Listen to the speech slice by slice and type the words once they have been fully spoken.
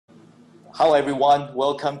Hello, everyone.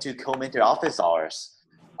 Welcome to Codementor Office Hours.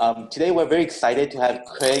 Today, we're very excited to have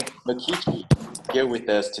Craig McKeechee here with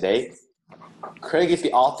us today. Craig is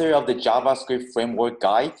the author of the JavaScript Framework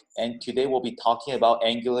Guide, and today we'll be talking about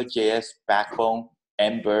AngularJS, Backbone,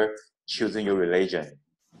 Ember, choosing your religion.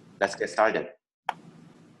 Let's get started.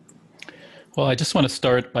 Well, I just want to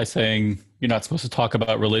start by saying you're not supposed to talk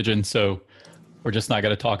about religion, so we're just not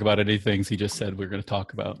going to talk about any things he just said we're going to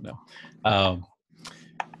talk about. No.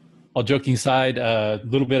 All joking aside, a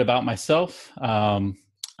little bit about myself.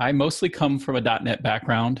 I mostly come from a .NET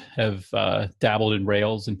background, have dabbled in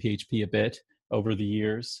Rails and PHP a bit over the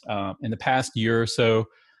years. In the past year or so,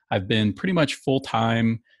 I've been pretty much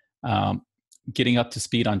full-time getting up to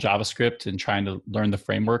speed on JavaScript and trying to learn the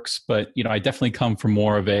frameworks. But I definitely come from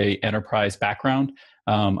more of a enterprise background.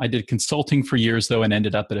 I did consulting for years, though, and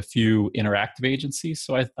ended up at a few interactive agencies.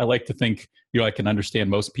 So I like to think I can understand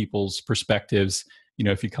most people's perspectives.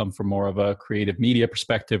 If you come from more of a creative media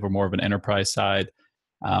perspective or more of an enterprise side,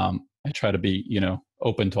 I try to be,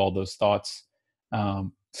 open to all those thoughts.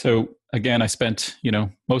 So again, I spent,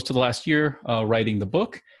 most of the last year writing the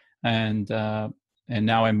book, and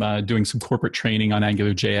now I'm doing some corporate training on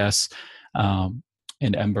AngularJS and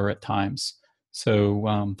Ember at times.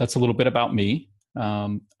 So that's a little bit about me.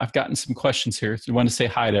 I've gotten some questions here. So I want to say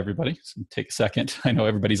hi to everybody. So take a second. I know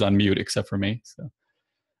everybody's on mute except for me. So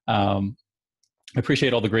I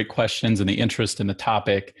appreciate all the great questions and the interest in the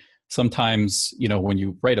topic. Sometimes, when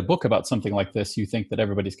you write a book about something like this, you think that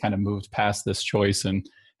everybody's kind of moved past this choice and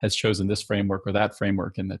has chosen this framework or that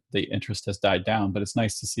framework, and that the interest has died down. But it's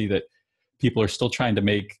nice to see that people are still trying to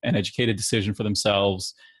make an educated decision for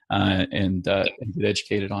themselves and get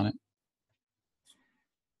educated on it.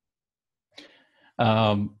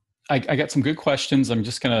 I got some good questions. I'm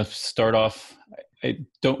just going to start off. I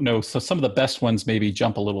don't know. So some of the best ones maybe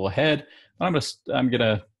jump a little ahead. I'm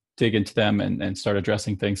gonna dig into them and start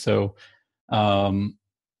addressing things. So, from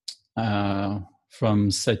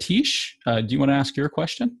Satish, do you want to ask your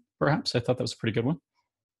question? Perhaps I thought that was a pretty good one.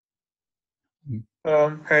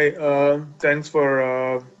 Hi, thanks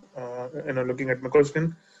for looking at my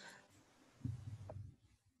question.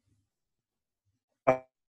 I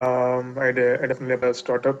definitely have a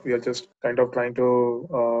startup. We are just kind of trying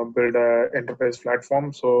to build an enterprise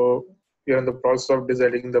platform. So we are in the process of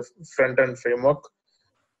designing the front-end framework.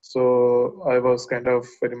 So I was kind of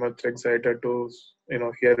very much excited to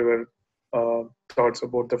hear your thoughts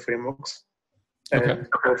about the frameworks, and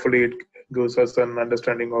hopefully it gives us an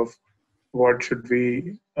understanding of what should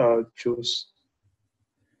we choose.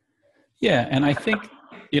 Yeah, and I think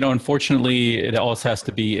unfortunately, it always has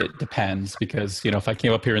to be, it depends, because, if I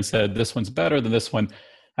came up here and said this one's better than this one,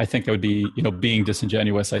 I think I would be, being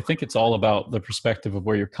disingenuous. I think it's all about the perspective of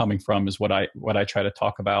where you're coming from is what I try to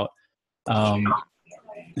talk about.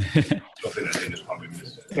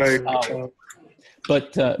 Right.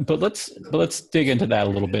 But let's dig into that a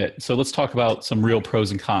little bit. So let's talk about some real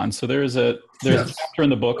pros and cons. So there's a chapter in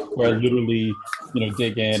the book where I literally,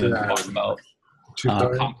 dig in and talk about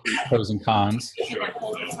concrete pros and cons.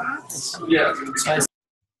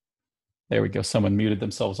 There we go. Someone muted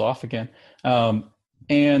themselves off again.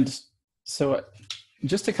 And so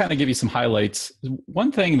just to kind of give you some highlights,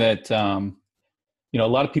 one thing that, a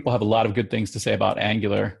lot of people have a lot of good things to say about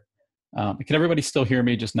Angular. Can everybody still hear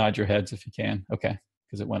me? Just nod your heads if you can. Okay,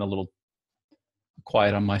 because it went a little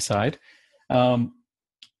quiet on my side.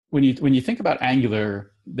 When you think about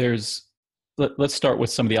Angular, let's start with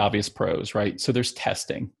some of the obvious pros, right? So there's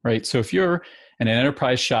testing, right? So if you're in an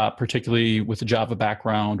enterprise shop, particularly with a Java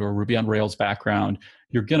background or Ruby on Rails background,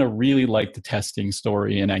 you're going to really like the testing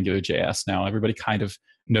story in AngularJS. Now, everybody kind of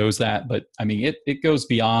knows that, but I mean, it goes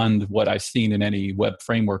beyond what I've seen in any web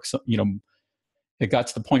framework. So, it got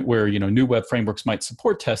to the point where, new web frameworks might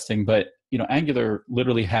support testing, but, Angular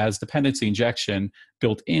literally has dependency injection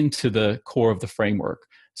built into the core of the framework.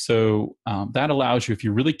 So that allows you, if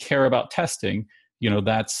you really care about testing,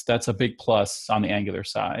 that's a big plus on the Angular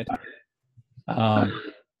side.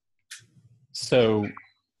 So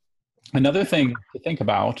another thing to think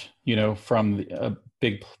about, from a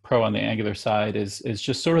big pro on the Angular side is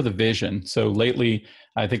just sort of the vision. So lately,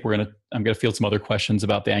 I think I'm gonna field some other questions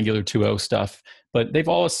about the Angular 2.0 stuff, but they've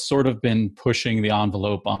always sort of been pushing the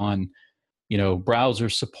envelope on, browser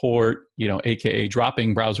support, AKA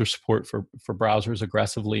dropping browser support for browsers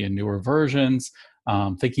aggressively in newer versions,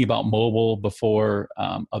 thinking about mobile before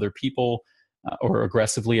other people, or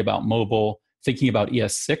aggressively about mobile, thinking about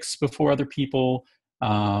ES6 before other people,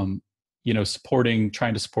 trying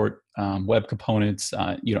to support web components.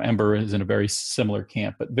 Ember is in a very similar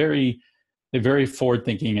camp, but very forward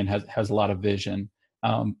thinking and has a lot of vision.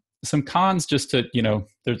 some cons, just to,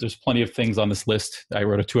 there's plenty of things on this list. I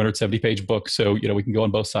wrote a 270-page book, so, we can go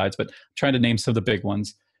on both sides, but I'm trying to name some of the big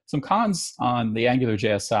ones. Some cons on the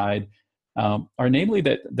AngularJS side are namely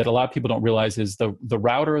that a lot of people don't realize is the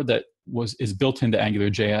router that is built into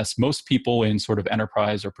AngularJS. Most people in sort of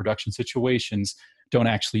enterprise or production situations don't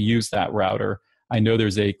actually use that router. I know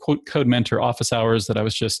there's a Codementor office hours that I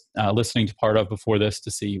was just listening to part of before this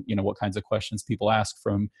to see, what kinds of questions people ask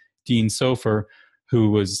from Dean Sofer,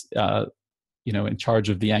 who was, in charge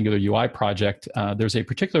of the Angular UI project. There's a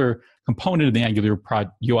particular component of the Angular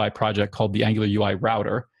UI project called the Angular UI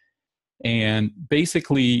router. And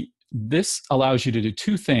basically, this allows you to do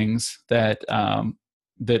two things that are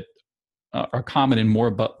common in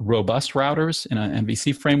more robust routers in an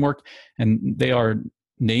MVC framework, and they are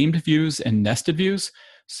named views and nested views.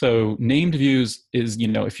 So named views is,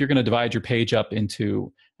 if you're going to divide your page up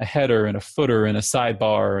into a header and a footer and a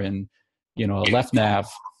sidebar and, a left nav,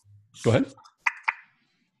 go ahead,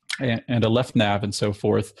 and a left nav and so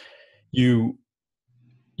forth,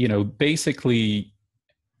 basically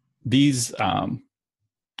these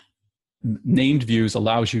named views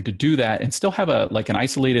allows you to do that and still have an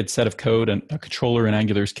isolated set of code and a controller in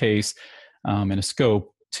Angular's case and a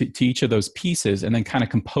scope to each of those pieces, and then kind of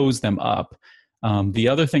compose them up. The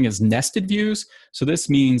other thing is nested views. So this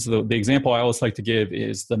means the example I always like to give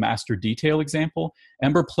is the master detail example.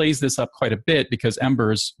 Ember plays this up quite a bit because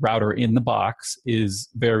Ember's router in the box is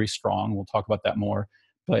very strong. We'll talk about that more.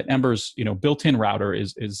 But Ember's built-in router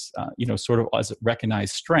is sort of as a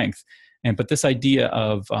recognized strength. But this idea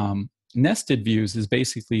of nested views is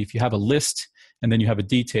basically if you have a list and then you have a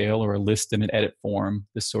detail, or a list in an edit form,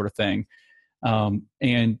 this sort of thing.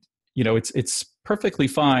 It's perfectly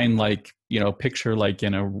fine, picture like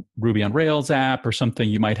in a Ruby on Rails app or something,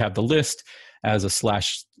 you might have the list as a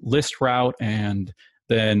 /list route and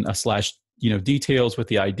then a / details with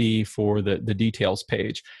the ID for the details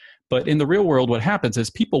page. But in the real world, what happens is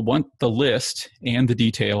people want the list and the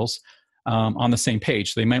details on the same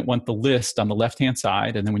page. They might want the list on the left-hand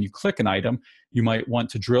side, and then when you click an item, you might want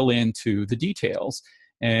to drill into the details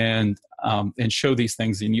and show these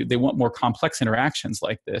things. And they want more complex interactions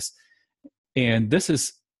like this. And this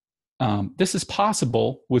is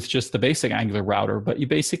possible with just the basic Angular router, but you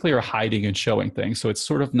basically are hiding and showing things. So it's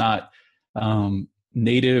sort of not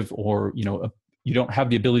native, or you don't have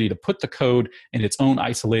the ability to put the code in its own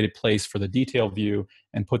isolated place for the detail view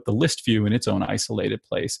and put the list view in its own isolated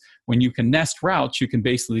place. When you can nest routes, you can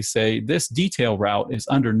basically say this detail route is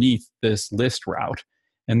underneath this list route.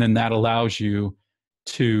 And then that allows you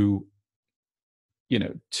to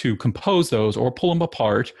compose those or pull them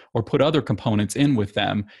apart or put other components in with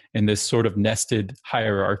them in this sort of nested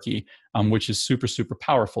hierarchy, which is super, super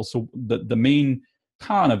powerful. So the main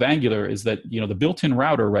con of Angular is that, the built-in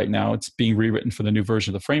router right now, it's being rewritten for the new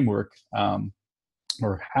version of the framework,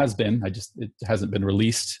 or has been. It hasn't been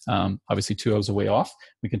released. Obviously 2.0 is a way off.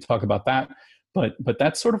 We can talk about that. But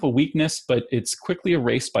that's sort of a weakness, but it's quickly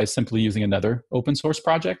erased by simply using another open source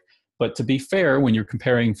project. But to be fair, when you're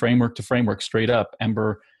comparing framework to framework straight up,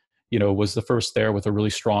 Ember, was the first there with a really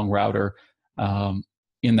strong router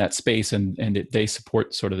in that space, and they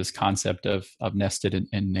support sort of this concept of nested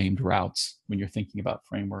and named routes when you're thinking about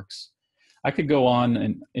frameworks. I could go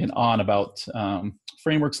on and on about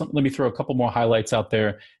frameworks. Let me throw a couple more highlights out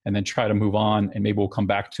there and then try to move on, and maybe we'll come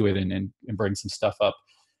back to it and bring some stuff up.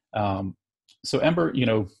 So Ember,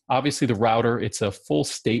 obviously the router, it's a full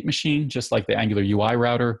state machine, just like the Angular UI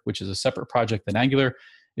router, which is a separate project than Angular,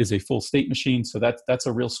 is a full state machine. So that's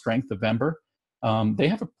a real strength of Ember.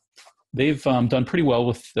 They've done pretty well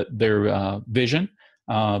with their vision,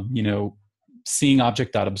 seeing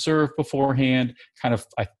object.observe beforehand, kind of,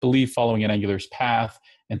 I believe, following in Angular's path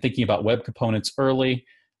and thinking about web components early.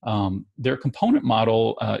 Their component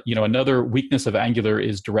model, another weakness of Angular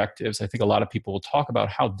is directives. I think a lot of people will talk about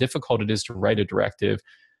how difficult it is to write a directive.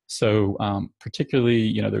 So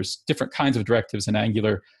particularly, there's different kinds of directives in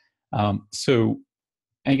Angular. So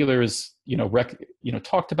Angular is,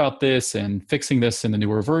 talked about this and fixing this in the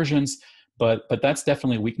newer versions, but that's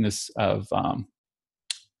definitely a weakness of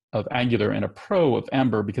Angular and a pro of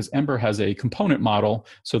Ember, because Ember has a component model.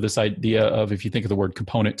 So this idea of, if you think of the word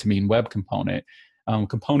component to mean web component,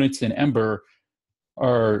 components in Ember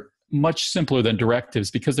are much simpler than directives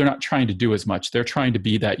because they're not trying to do as much. They're trying to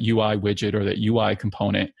be that UI widget or that UI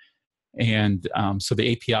component. And so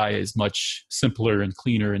the API is much simpler and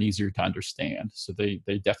cleaner and easier to understand. So they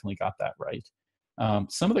definitely got that right.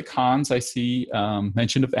 Some of the cons I see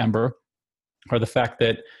mentioned of Ember are the fact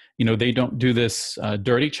that, they don't do this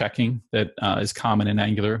dirty checking that is common in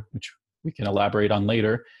Angular, which we can elaborate on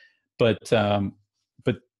later. But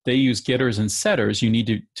they use getters and setters, you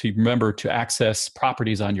need to remember to access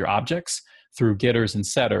properties on your objects through getters and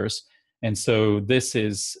setters. And so this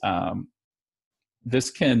is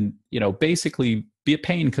this can, basically be a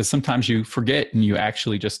pain because sometimes you forget and you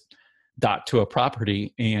actually just dot to a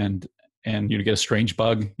property and you get a strange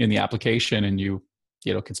bug in the application, and you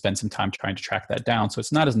can spend some time trying to track that down. So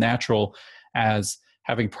it's not as natural as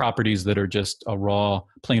having properties that are just a raw,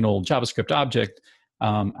 plain old JavaScript object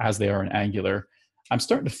as they are in Angular. I'm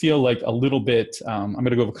starting to feel like a little bit, I'm going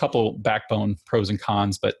to go over a couple Backbone pros and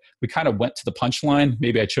cons, but we kind of went to the punchline.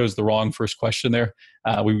 Maybe I chose the wrong first question there.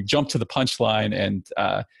 We jumped to the punchline, and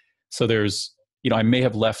so there's, I may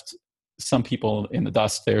have left some people in the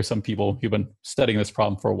dust there, some people who've been studying this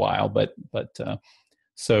problem for a while, but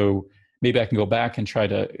so maybe I can go back and try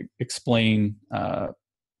to explain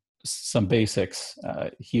some basics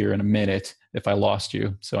here in a minute if I lost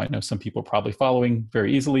you. So I know some people are probably following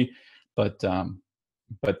very easily, but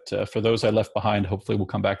for those I left behind, hopefully we'll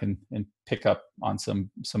come back and pick up on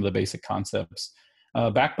some of the basic concepts.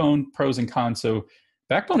 Backbone pros and cons. So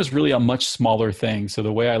Backbone is really a much smaller thing. So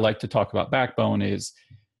the way I like to talk about Backbone is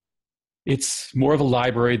it's more of a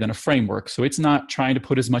library than a framework. So it's not trying to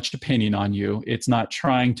put as much opinion on you. It's not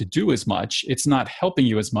trying to do as much. It's not helping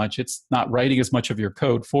you as much. It's not writing as much of your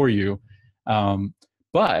code for you.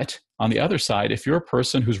 But on the other side, if you're a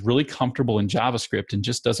person who's really comfortable in JavaScript and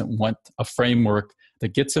just doesn't want a framework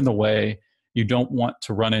that gets in the way, you don't want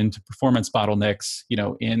to run into performance bottlenecks,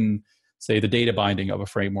 in, say, the data binding of a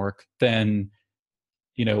framework, then,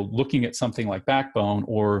 looking at something like Backbone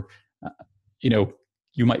or,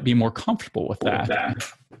 you might be more comfortable with that.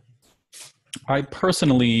 I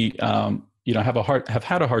personally, have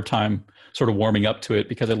had a hard time sort of warming up to it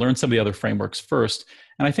because I learned some of the other frameworks first,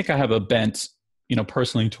 and I think I have a bent,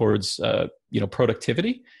 personally towards,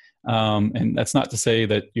 productivity. And that's not to say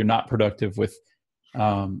that you're not productive with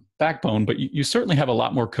Backbone, but you certainly have a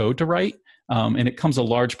lot more code to write. And it comes a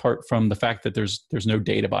large part from the fact that there's no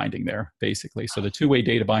data binding there, basically. So the two-way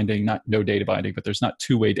data binding, not no data binding, but there's not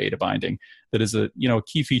two-way data binding. That is a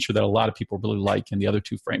key feature that a lot of people really like in the other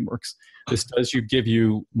two frameworks. This does give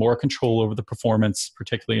you more control over the performance,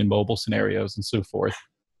 particularly in mobile scenarios and so forth.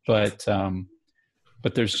 But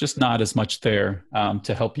there's just not as much there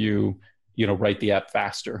to help you, write the app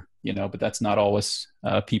faster. But that's not always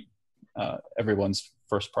everyone's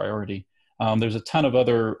first priority. There's a ton of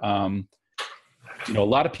other. A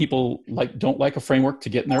lot of people don't like a framework to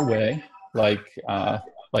get in their way,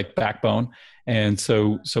 like Backbone, and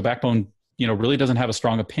so Backbone, really doesn't have a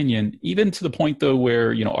strong opinion, even to the point though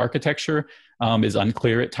where architecture is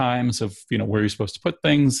unclear at times of where you're supposed to put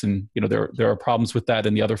things, and there are problems with that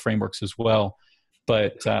in the other frameworks as well.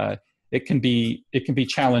 But it can be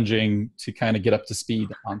challenging to kind of get up to speed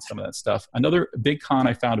on some of that stuff. Another big con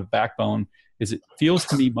I found of Backbone is it feels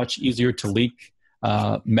to me much easier to leak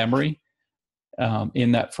memory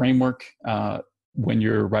in that framework when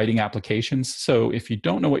you're writing applications. So if you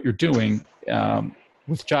don't know what you're doing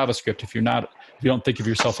with JavaScript, if you don't think of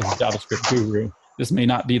yourself as a JavaScript guru, this may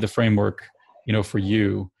not be the framework for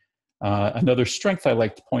you. Another strength I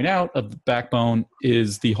like to point out of the Backbone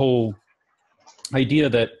is the whole idea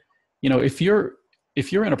that if you're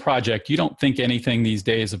in a project, you don't think anything these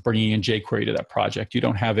days of bringing in jQuery to that project. You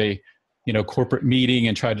don't have a corporate meeting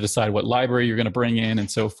and try to decide what library you're going to bring in and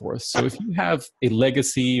so forth. So if you have a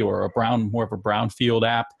legacy or more of a brownfield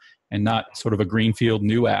app and not sort of a greenfield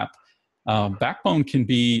new app, Backbone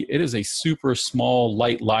it is a super small,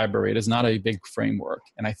 light library. It is not a big framework.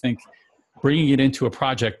 And I think bringing it into a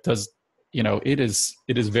project it is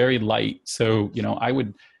very light. So, I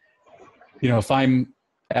would, if I'm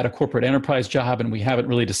at a corporate enterprise job and we haven't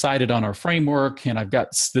really decided on our framework and I've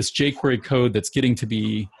got this jQuery code that's getting to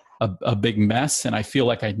be a big mess and I feel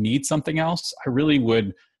like I need something else, I really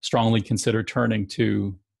would strongly consider turning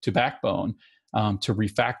to Backbone to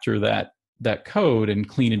refactor that code and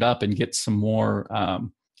clean it up and get some more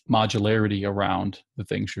modularity around the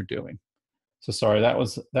things you're doing. So sorry, that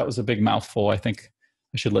was a big mouthful. I think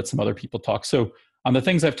I should let some other people talk. So on the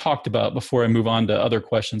things I've talked about before I move on to other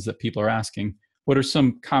questions that people are asking, what are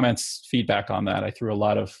some comments, feedback on that? I threw a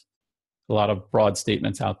lot of broad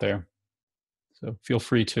statements out there. So feel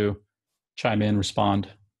free to chime in, respond.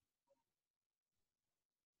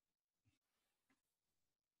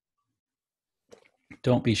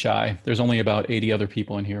 Don't be shy. There's only about 80 other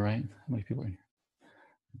people in here, right? How many people are in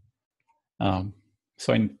here?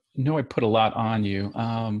 So I know I put a lot on you.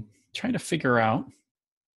 Trying to figure out.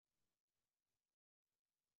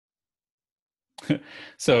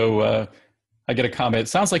 So I get a comment.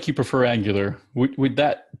 Sounds like you prefer Angular. Would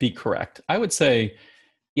that be correct? I would say,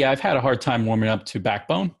 yeah, I've had a hard time warming up to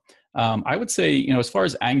Backbone. I would say, as far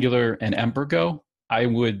as Angular and Ember go, I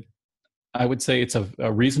would say it's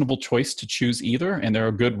a reasonable choice to choose either, and there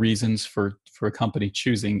are good reasons for a company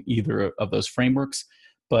choosing either of those frameworks.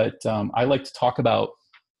 But I like to talk about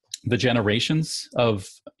the generations of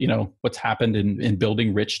what's happened in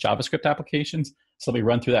building rich JavaScript applications. So let me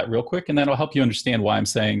run through that real quick, and that'll help you understand why I'm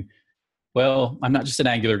saying, well, I'm not just an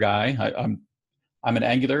Angular guy. I'm an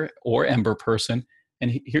Angular or Ember person,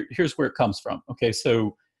 and here's where it comes from. Okay,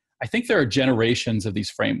 so I think there are generations of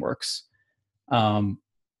these frameworks.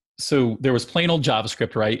 So there was plain old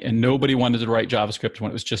JavaScript, right? And nobody wanted to write JavaScript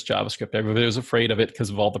when it was just JavaScript. Everybody was afraid of it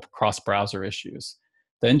because of all the cross-browser issues.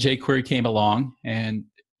 Then jQuery came along, and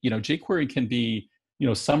jQuery can be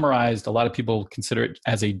summarized. A lot of people consider it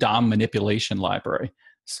as a DOM manipulation library.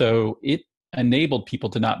 So it enabled people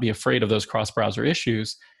to not be afraid of those cross-browser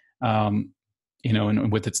issues.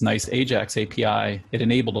 And with its nice AJAX API, it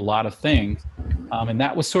enabled a lot of things. And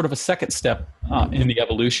that was sort of a second step in the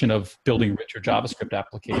evolution of building richer JavaScript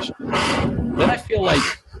applications. Then I feel like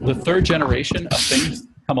the third generation of things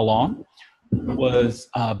come along was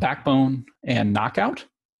Backbone and Knockout.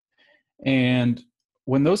 And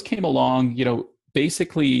when those came along,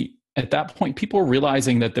 basically at that point, people were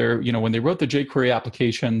realizing that when they wrote the jQuery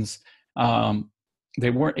applications, they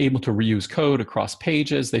weren't able to reuse code across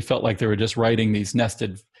pages. They felt like they were just writing these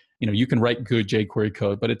nested, you can write good jQuery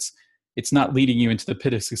code, but it's not leading you into the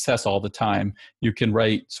pit of success all the time. You can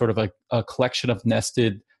write sort of a collection of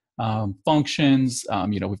nested functions.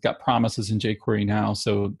 We've got promises in jQuery now,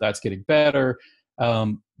 so that's getting better.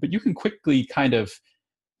 But you can quickly kind of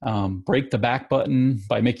break the back button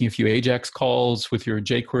by making a few AJAX calls with your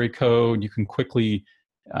jQuery code. You can quickly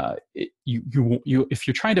if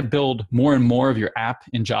you're trying to build more and more of your app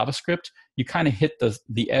in JavaScript, you kind of hit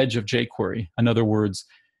the edge of jQuery. In other words,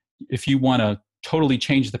 if you want to totally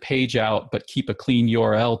change the page out but keep a clean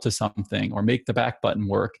URL to something or make the back button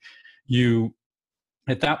work,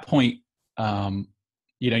 at that point,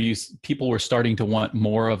 people were starting to want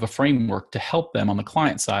more of a framework to help them on the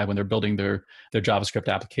client side when they're building their JavaScript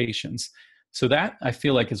applications. So that I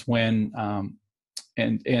feel like is when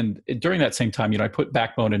and during that same time, I put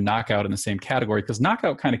Backbone and Knockout in the same category because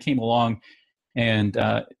Knockout kind of came along, and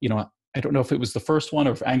I don't know if it was the first one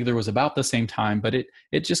or if Angular was about the same time, but it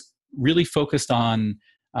just really focused on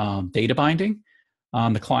data binding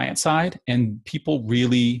on the client side, and people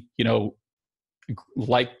really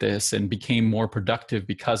liked this and became more productive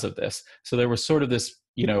because of this. So there was sort of this,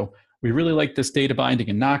 we really like this data binding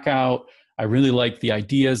and Knockout. I really like the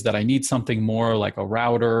ideas that I need something more like a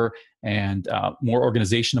router and more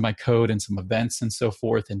organization of my code and some events and so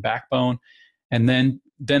forth in Backbone. And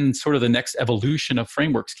then sort of the next evolution of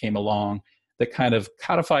frameworks came along that kind of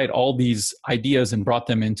codified all these ideas and brought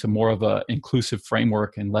them into more of an inclusive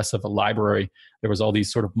framework and less of a library. There was all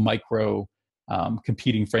these sort of micro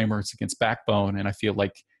competing frameworks against Backbone, and I feel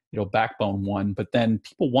like Backbone won. But then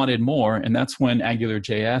people wanted more, and that's when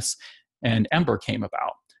AngularJS and Ember came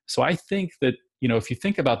about. So I think that, if you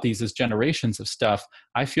think about these as generations of stuff,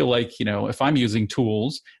 I feel like, if I'm using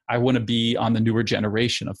tools, I want to be on the newer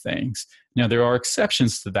generation of things. Now, there are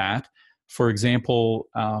exceptions to that. For example,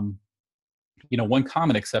 one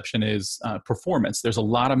common exception is performance. There's a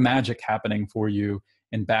lot of magic happening for you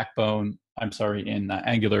in in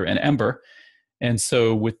Angular and Ember. And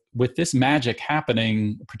so with this magic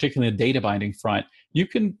happening, particularly in the data binding front, you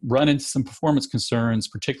can run into some performance concerns,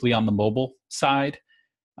 particularly on the mobile side.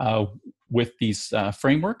 With these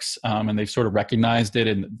frameworks, and they've sort of recognized it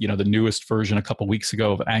in the newest version a couple weeks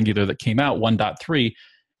ago of Angular that came out, 1.3.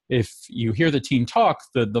 If you hear the team talk,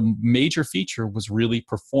 the major feature was really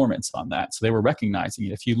performance on that. So they were recognizing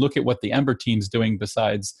it. If you look at what the Ember team's doing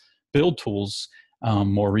besides build tools,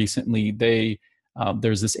 more recently,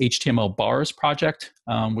 there's this HTML bars project,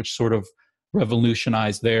 which sort of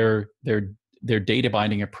revolutionized their data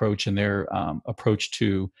binding approach and their approach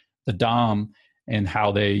to the DOM and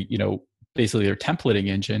how they, basically their templating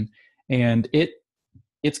engine. And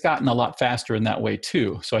it's gotten a lot faster in that way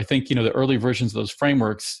too. So I think, the early versions of those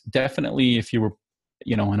frameworks, definitely if you were,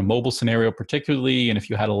 in a mobile scenario particularly, and if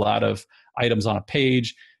you had a lot of items on a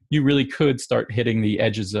page, you really could start hitting the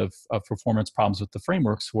edges of performance problems with the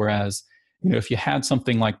frameworks. Whereas, if you had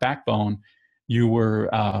something like Backbone, you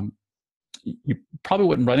probably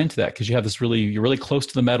wouldn't run into that because you're really close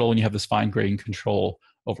to the metal and you have this fine grained control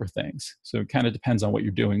over things. So it kind of depends on what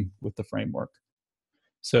you're doing with the framework.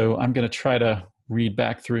 So I'm going to try to read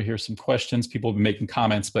back through here some questions. People have been making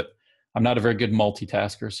comments, but I'm not a very good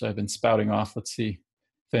multitasker, so I've been spouting off. Let's see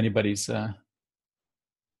if anybody's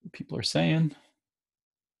people are saying.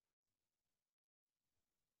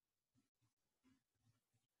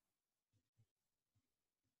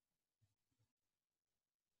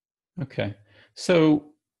 Okay. So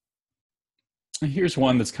here's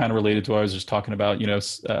one that's kind of related to what I was just talking about.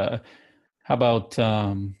 How about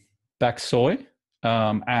Baksoy?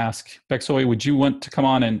 Baksoy, would you want to come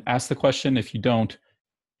on and ask the question? If you don't,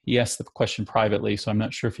 he asked the question privately, so I'm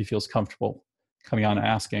not sure if he feels comfortable coming on and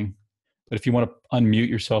asking. But if you want to unmute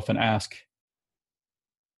yourself and ask,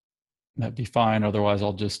 that'd be fine. Otherwise,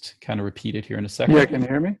 I'll just kind of repeat it here in a second. Yeah, can you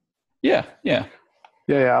hear me? Yeah. Yeah.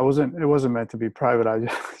 It wasn't meant to be private.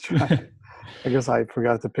 I guess I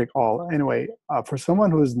forgot to pick all. Anyway, for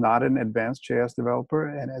someone who is not an advanced JS developer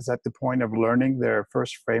and is at the point of learning their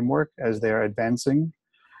first framework as they're advancing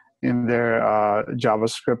in their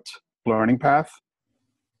JavaScript learning path,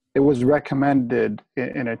 it was recommended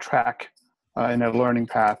in a track, in a learning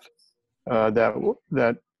path,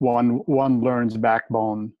 that one learns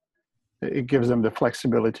Backbone. It gives them the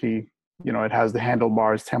flexibility. It has the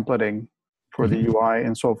handlebars templating for the UI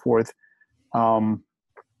and so forth.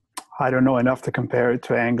 I don't know enough to compare it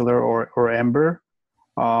to Angular or Ember.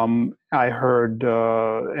 I heard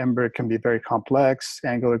Ember can be very complex.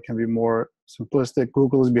 Angular can be more simplistic.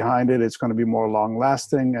 Google is behind it. It's going to be more long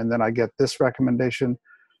lasting. And then I get this recommendation.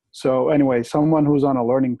 So anyway, someone who's on a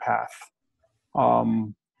learning path,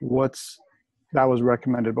 that was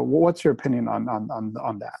recommended, but what's your opinion on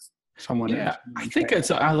that? I think it's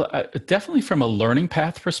definitely from a learning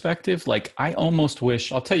path perspective. Like I almost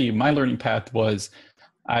wish, I'll tell you, my learning path was,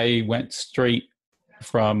 I went straight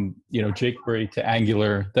from jQuery to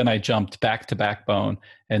Angular, then I jumped back to Backbone,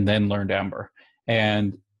 and then learned Ember.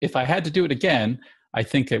 And if I had to do it again, I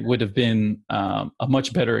think it would have been a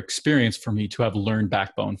much better experience for me to have learned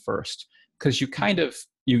Backbone first, because you kind of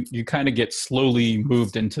get slowly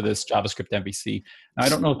moved into this JavaScript MVC. Now, I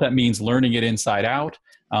don't know if that means learning it inside out.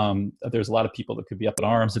 There's a lot of people that could be up in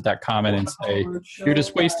arms at that comment and say, you're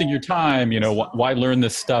just wasting your time. Why learn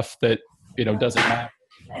this stuff that doesn't matter?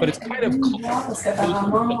 But it's kind of close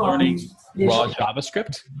to learning raw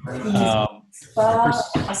JavaScript. For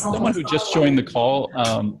someone who just joined the call,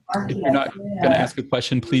 if you're not going to ask a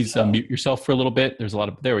question, please mute yourself for a little bit.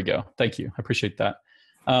 There we go. Thank you. I appreciate that.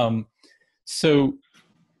 So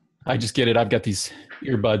I just get it. I've got these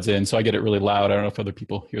earbuds in, so I get it really loud. I don't know if other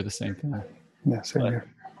people hear the same thing. Yeah, same here.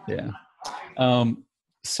 Yeah.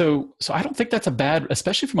 So I don't think that's a bad,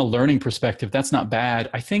 especially from a learning perspective, that's not bad.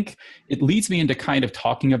 I think it leads me into kind of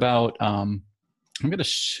talking about, I'm going to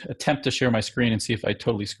attempt to share my screen and see if I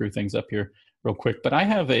totally screw things up here real quick. But I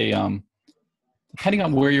have depending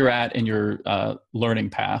on where you're at in your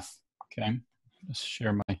learning path, okay, let's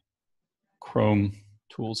share my Chrome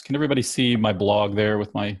tools. Can everybody see my blog there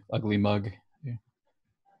with my ugly mug? Yeah.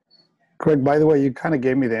 Craig, by the way, you kind of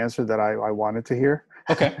gave me the answer that I wanted to hear.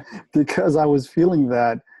 Okay. Because I was feeling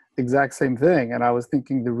that exact same thing. And I was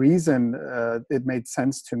thinking the reason it made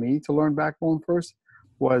sense to me to learn Backbone first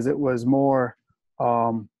was it was more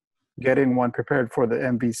getting one prepared for the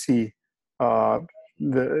MVC,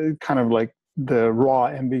 the kind of like the raw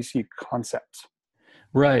MVC concepts.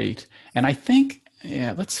 Right. And I think,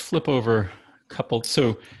 let's flip over a couple.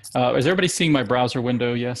 So is everybody seeing my browser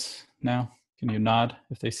window? Yes. Now? Can you nod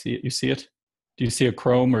if they see it? You see it? Do you see a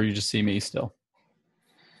Chrome or you just see me still?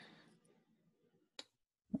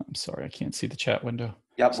 I'm sorry, I can't see the chat window.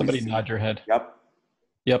 Yep. Somebody nod your head.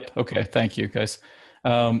 Yep. Okay. Thank you, guys.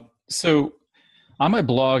 So on my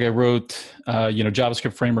blog, I wrote,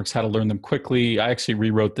 JavaScript frameworks, how to learn them quickly. I actually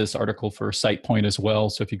rewrote this article for SitePoint as well.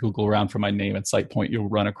 So if you Google around for my name at SitePoint, you'll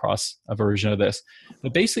run across a version of this.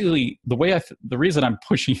 But basically, the reason I'm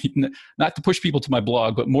pushing, not to push people to my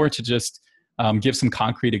blog, but more to just give some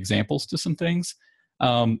concrete examples to some things.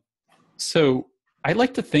 So I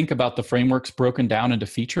like to think about the frameworks broken down into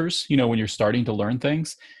features, when you're starting to learn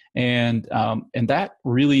things. And that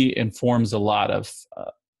really informs a lot of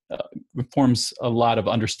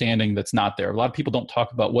understanding that's not there. A lot of people don't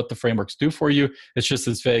talk about what the frameworks do for you. It's just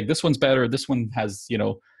as vague. This one's better. This one has,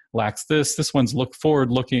 lacks this. This one's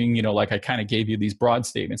forward looking, like I kind of gave you these broad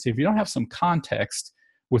statements. If you don't have some context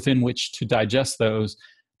within which to digest those,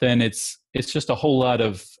 then it's just a whole lot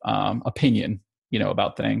of opinion,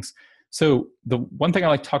 about things. So the one thing I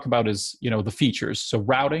like to talk about is, the features. So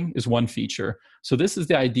routing is one feature. So this is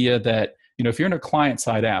the idea that, if you're in a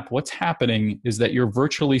client-side app, what's happening is that you're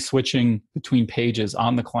virtually switching between pages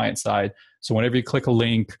on the client side. So whenever you click a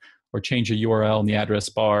link or change a URL in the address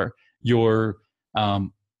bar, that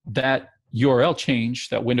URL change,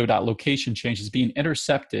 that window.location change is being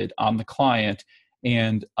intercepted on the client,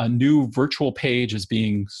 and a new virtual page is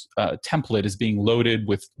being template is being loaded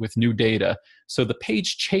with new data. So the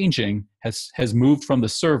page changing has moved from the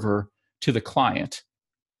server to the client.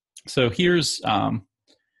 So here's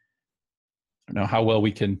don't know how well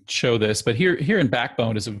we can show this, but here in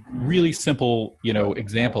Backbone is a really simple,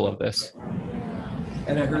 example of this.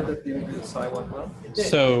 And I heard that the SI went well.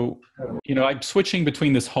 So, I'm switching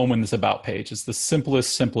between this home and this about page. It's the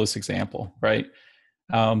simplest example, right?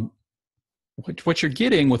 What you're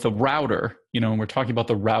getting with a router, and we're talking about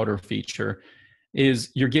the router feature,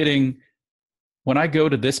 is you're getting, when I go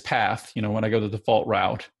to this path, when I go to the default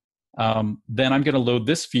route, then I'm going to load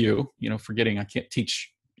this view, forgetting I can't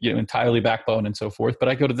teach, entirely Backbone and so forth, but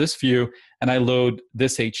I go to this view and I load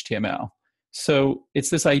this HTML. So it's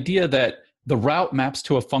this idea that the route maps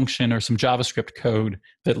to a function or some JavaScript code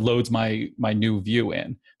that loads my new view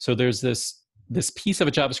in. So there's this piece of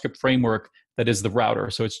a JavaScript framework that is the router.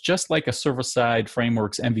 So it's just like a server-side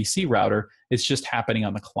framework's MVC router. It's just happening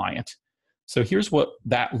on the client. So here's what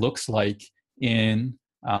that looks like in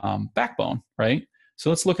Backbone, right? So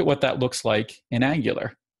let's look at what that looks like in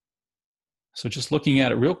Angular. So just looking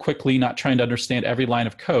at it real quickly, not trying to understand every line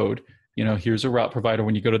of code. Here's a route provider.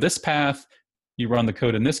 When you go to this path, you run the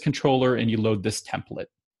code in this controller and you load this template,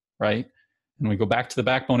 right? And we go back to the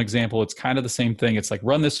Backbone example, it's kind of the same thing. It's like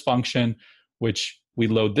run this function, which we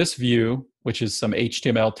load this view, which is some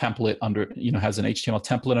HTML template under, has an HTML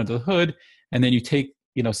template under the hood. And then you take,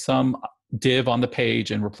 some div on the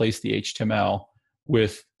page and replace the HTML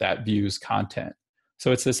with that view's content.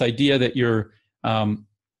 So it's this idea that you're,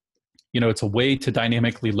 it's a way to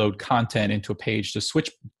dynamically load content into a page, to switch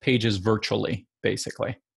pages virtually,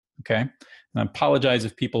 basically, okay? And I apologize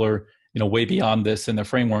if people are, way beyond this in their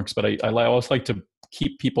frameworks, but I always like to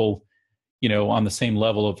keep people, on the same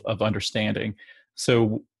level of understanding.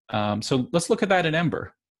 So, so let's look at that in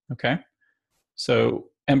Ember, okay? So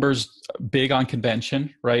Ember's big on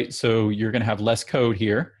convention, right? So you're going to have less code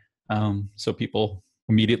here. So people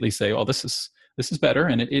immediately say, "Oh, this is better,"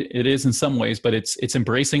 and it is in some ways, but it's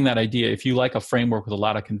embracing that idea. If you like a framework with a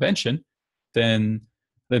lot of convention, then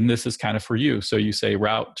this is kind of for you. So you say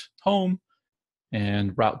route home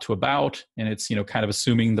and route to about, and it's kind of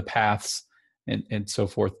assuming the paths and so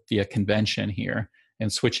forth via convention here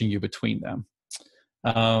and switching you between them.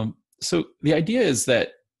 So the idea is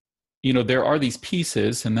that there are these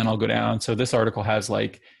pieces, and then I'll go down. So this article has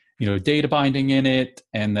like data binding in it,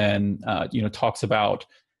 and then talks about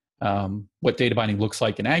what data binding looks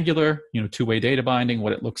like in Angular, two-way data binding,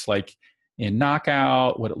 what it looks like in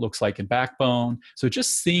Knockout, what it looks like in Backbone. So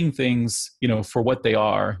just seeing things, for what they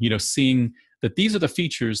are, seeing that these are the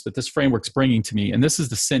features that this framework's bringing to me, and this is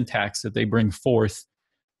the syntax that they bring forth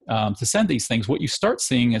to send these things. What you start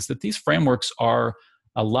seeing is that these frameworks are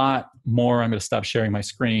a lot more. I'm going to stop sharing my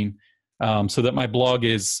screen so that my blog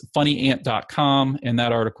is funnyant.com, and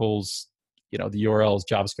that article's, the URL is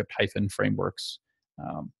JavaScript-frameworks.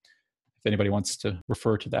 If anybody wants to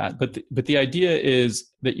refer to that. But the idea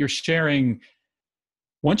is that you're sharing,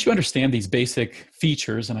 once you understand these basic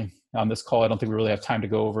features, and on this call, I don't think we really have time to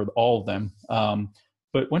go over all of them,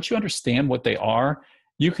 but once you understand what they are,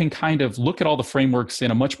 you can kind of look at all the frameworks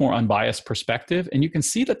in a much more unbiased perspective, and you can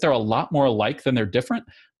see that they're a lot more alike than they're different.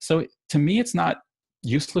 So to me, it's not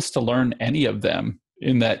useless to learn any of them,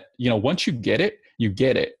 in that, once you get it,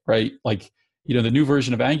 right? Like, the new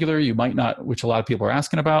version of Angular, you might not, which a lot of people are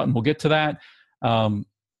asking about, and we'll get to that.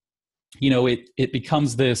 It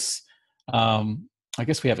becomes this, I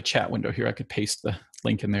guess we have a chat window here. I could paste the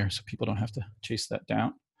link in there so people don't have to chase that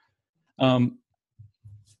down.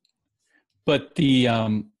 But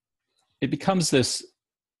it becomes this,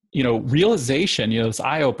 realization, this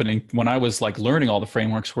eye-opening when I was like learning all the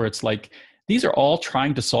frameworks, where it's like, these are all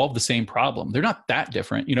trying to solve the same problem. They're not that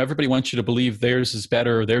different. Everybody wants you to believe theirs is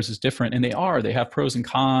better, theirs is different, and they are. They have pros and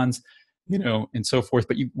cons, and so forth.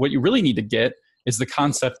 But what you really need to get is the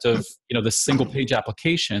concept of, the single page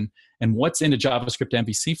application, and what's in a JavaScript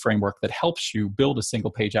MVC framework that helps you build a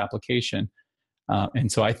single page application.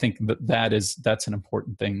 And so I think that's an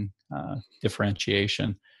important thing,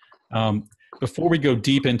 differentiation. Before we go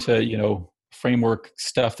deep into, framework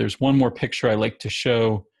stuff, there's one more picture I like to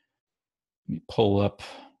show. Let me pull up.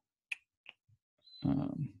 So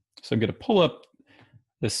I'm going to pull up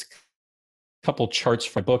this couple charts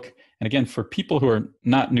from my book. And again, for people who are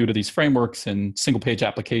not new to these frameworks and single page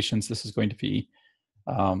applications, this is going to be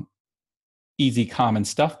easy, common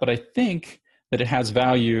stuff. But I think that it has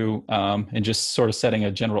value in just sort of setting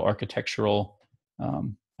a general architectural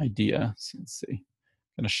idea. So let's see.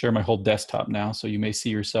 I'm going to share my whole desktop now, so you may see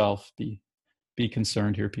yourself. Be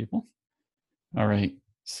concerned here, people. All right.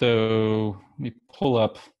 So let me pull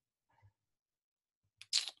up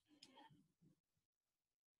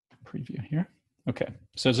preview here. Okay,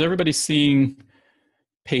 so is everybody seeing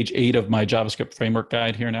page 8 of my JavaScript framework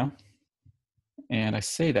guide here now? And I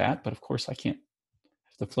say that, but of course I can't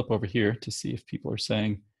have to flip over here to see if people are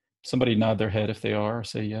saying, somebody nod their head if they are, or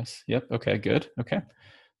say yes. Yep, okay, good, okay.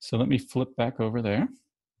 So let me flip back over there.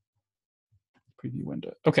 Preview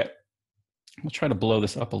window, okay. We'll try to blow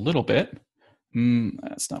this up a little bit.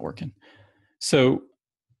 That's not working. So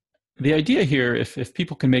the idea here, if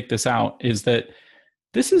people can make this out, is that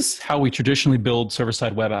this is how we traditionally build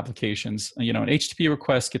server-side web applications. You know, an HTTP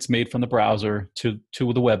request gets made from the browser to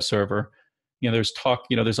the web server. You know,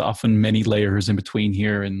 there's often many layers in between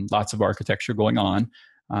here and lots of architecture going on.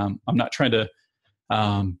 I'm not trying to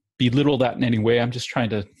belittle that in any way. I'm just trying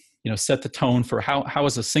to, set the tone for how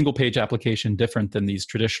is a single page application different than these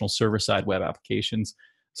traditional server-side web applications.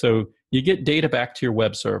 So you get data back to your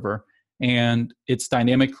web server, and it's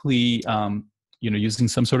dynamically, using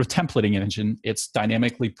some sort of templating engine, it's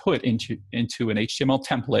dynamically put into an HTML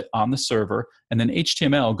template on the server, and then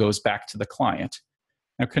HTML goes back to the client.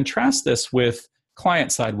 Now contrast this with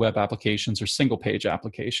client-side web applications or single-page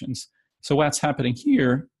applications. So what's happening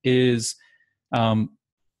here is,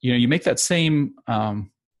 you make that same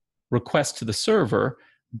request to the server,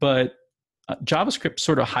 but JavaScript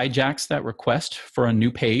sort of hijacks that request for a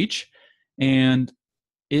new page, and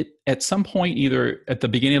it at some point, either at the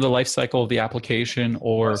beginning of the life cycle of the application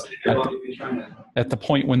or at the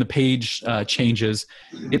point when the page changes,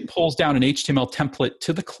 it pulls down an HTML template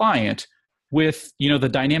to the client with the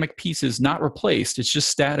dynamic pieces not replaced. It's just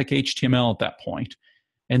static HTML at that point.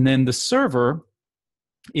 And then the server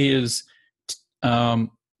is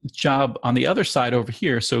job on the other side over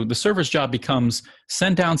here. So the server's job becomes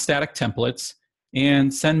send down static templates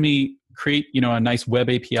and create a nice web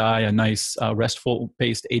API, a nice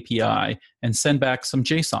RESTful-based API, and send back some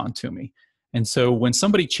JSON to me. And so when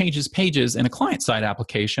somebody changes pages in a client-side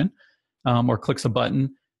application or clicks a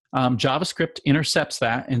button, JavaScript intercepts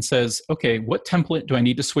that and says, okay, what template do I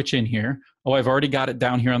need to switch in here? Oh, I've already got it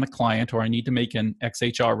down here on the client, or I need to make an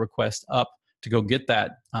XHR request up to go get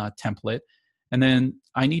that template. And then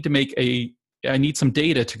I need some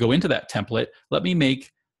data to go into that template. Let me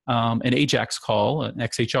make an AJAX call, an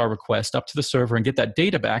XHR request up to the server and get that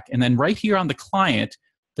data back. And then right here on the client,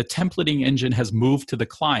 the templating engine has moved to the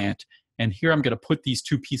client. And here I'm going to put these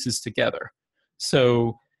two pieces together.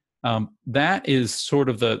 So that is sort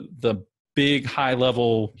of the big high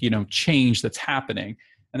level, change that's happening.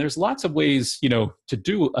 And there's lots of ways, to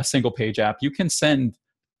do a single page app. You can send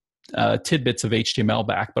tidbits of HTML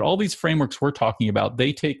back, but all these frameworks we're talking about,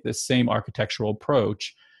 they take this same architectural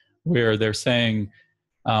approach where they're saying,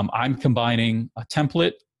 I'm combining a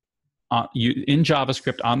template in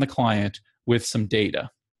JavaScript on the client with some data,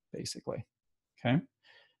 basically. Okay.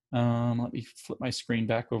 Let me flip my screen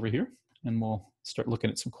back over here, and we'll start looking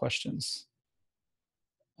at some questions.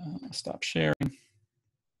 Stop sharing.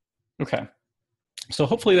 Okay. So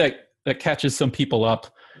hopefully that catches some people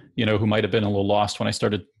up, who might have been a little lost when I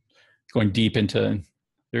started going deep into,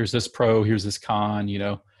 there's this pro, here's this con,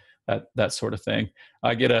 that sort of thing.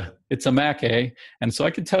 It's a Mac, and so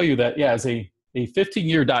I can tell you that, yeah, as a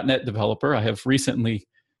 15-year .NET developer, I have recently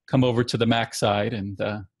come over to the Mac side, and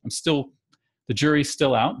the jury's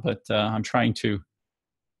still out, but I'm trying to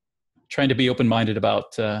be open-minded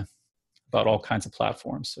about all kinds of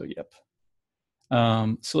platforms. So yep.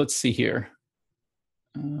 So let's see here.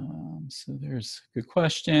 So there's a good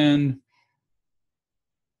question.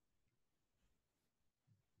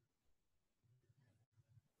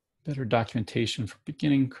 Better documentation for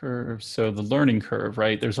beginning curve. So the learning curve,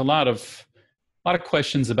 right? There's a lot of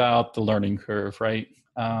questions about the learning curve, right?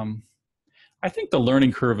 I think the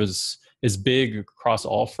learning curve is big across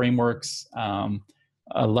all frameworks.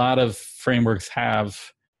 A lot of frameworks have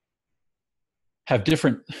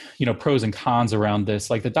different, pros and cons around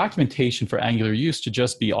this. Like the documentation for Angular used to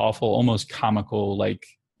just be awful, almost comical. Like,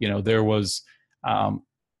 there was,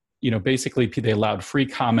 basically they allowed free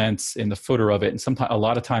comments in the footer of it. And a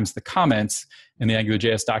lot of times the comments in the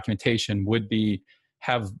AngularJS documentation would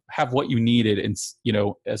have what you needed. And,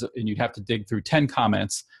 and you'd have to dig through 10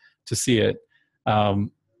 comments to see it.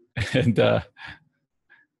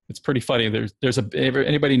 It's pretty funny. There's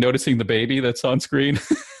anybody noticing the baby that's on screen?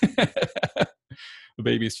 The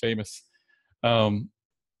baby's famous. And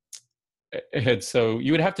so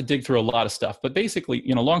you would have to dig through a lot of stuff, but basically,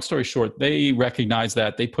 long story short, they recognize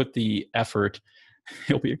that they put the effort,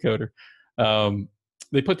 he'll be a coder.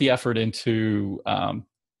 They put the effort into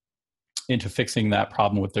fixing that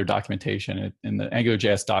problem with their documentation, and the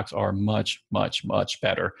AngularJS docs are much, much, much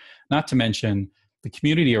better. Not to mention the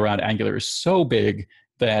community around Angular is so big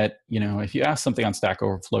that, if you ask something on Stack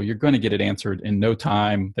Overflow, you're going to get it answered in no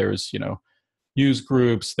time. There's, use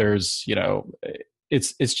groups, there's,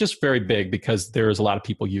 it's just very big because there's a lot of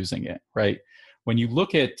people using it, right? When you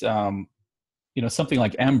look at something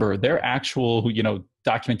like Ember, their actual,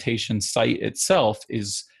 documentation site itself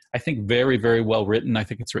is, I think, very, very well written. I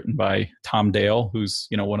think it's written by Tom Dale, who's,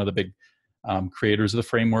 one of the big creators of the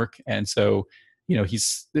framework. And so,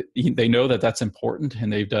 they know that that's important,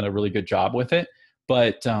 and they've done a really good job with it.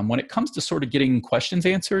 But when it comes to sort of getting questions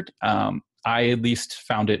answered, I at least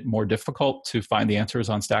found it more difficult to find the answers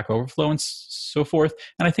on Stack Overflow and so forth.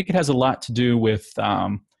 And I think it has a lot to do with,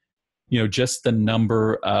 just the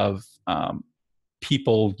number of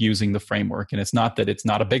people using the framework. And it's not that it's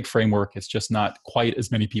not a big framework, it's just not quite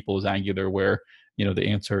as many people as Angular, where, the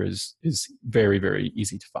answer is very, very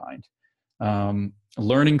easy to find.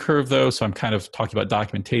 Learning curve, though, so I'm kind of talking about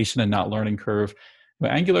documentation and not learning curve.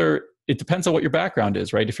 But Angular, it depends on what your background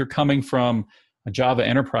is, right? If you're coming from a Java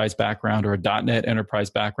enterprise background or a .NET enterprise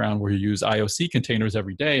background where you use IOC containers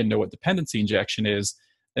every day and know what dependency injection is,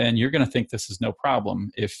 then you're going to think this is no problem.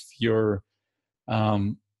 If you're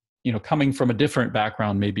coming from a different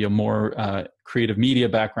background, maybe a more creative media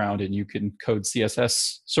background, and you can code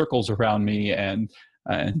CSS circles around me and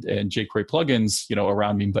jQuery plugins,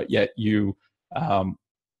 around me, but yet you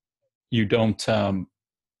don't,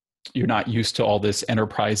 you're not used to all this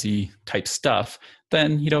enterprisey type stuff,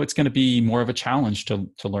 then it's going to be more of a challenge to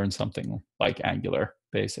learn something like Angular,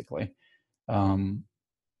 basically.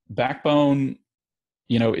 Backbone,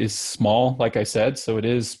 is small, like I said, so it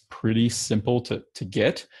is pretty simple to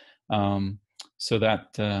get. So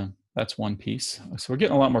that's one piece. So we're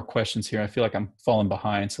getting a lot more questions here. I feel like I'm falling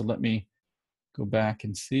behind. So let me go back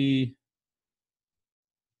and see.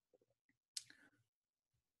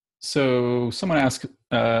 So someone asked,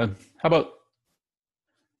 how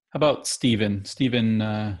about Steven?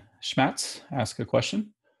 Steven Schmatz asked a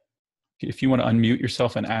question. If you want to unmute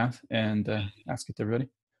yourself and ask it to everybody.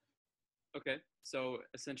 Okay, so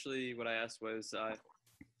essentially what I asked was,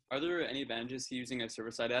 are there any advantages to using a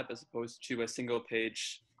server-side app as opposed to a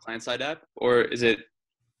single-page client-side app, or is it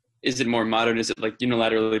more modern? Is it like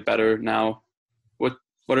unilaterally better now?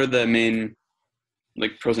 What are the main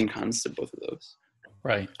pros and cons to both of those?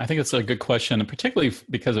 Right, I think it's a good question, and particularly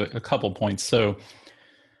because of a couple points. So,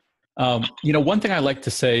 one thing I like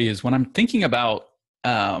to say is when I'm thinking about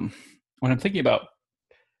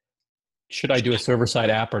should I do a server-side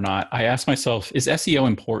app or not, I ask myself, is SEO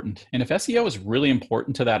important? And if SEO is really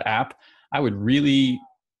important to that app, I would really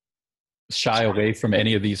shy away from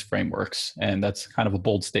any of these frameworks. And that's kind of a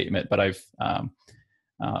bold statement, but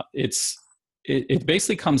it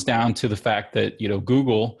basically comes down to the fact that,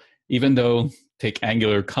 Google, even though take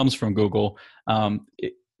Angular comes from Google,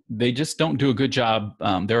 they just don't do a good job.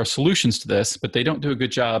 There are solutions to this, but they don't do a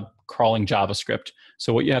good job crawling JavaScript.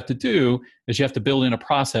 So what you have to do is you have to build in a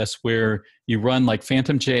process where you run like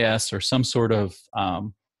Phantom.js or some sort of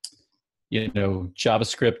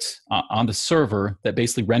JavaScript on the server that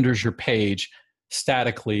basically renders your page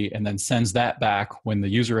statically and then sends that back when the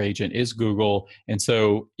user agent is Google. And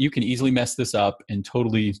so you can easily mess this up and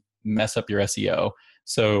totally mess up your SEO.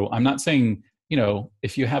 So I'm not saying,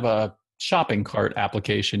 if you have a shopping cart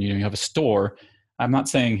application, you have a store, I'm not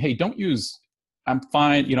saying, hey, don't use, I'm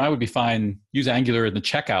fine, I would be fine, use Angular in the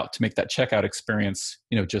checkout to make that checkout experience,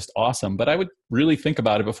 just awesome. But I would really think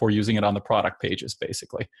about it before using it on the product pages,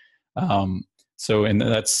 basically. So, and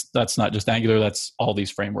that's not just Angular, that's all these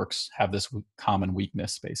frameworks have this common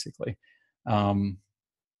weakness, basically. Trying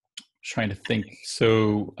to think.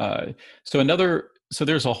 So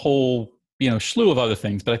there's a whole, slew of other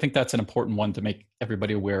things, but I think that's an important one to make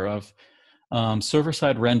everybody aware of.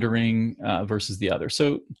 Server-side rendering versus the other.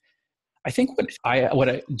 So I think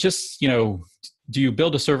do you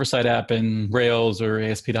build a server-side app in Rails or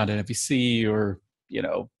ASP.NET MVC or,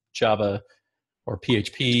 Java or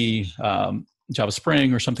PHP, Java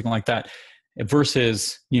Spring or something like that,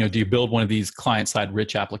 versus, do you build one of these client-side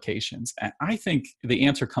rich applications? And I think the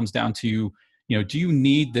answer comes down to, do you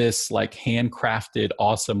need this like handcrafted,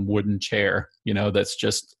 awesome wooden chair, that's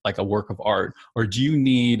just like a work of art? Or do you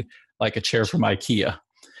need like a chair from IKEA?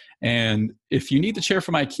 And if you need the chair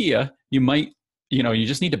from IKEA, you might, you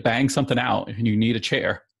just need to bang something out and you need a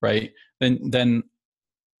chair, right? Then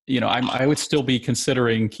I would still be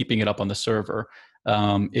considering keeping it up on the server.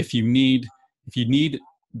 If you need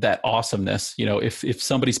that awesomeness, if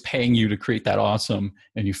somebody's paying you to create that awesome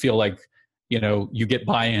and you feel like, you get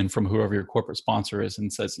buy-in from whoever your corporate sponsor is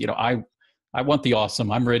and says, I want the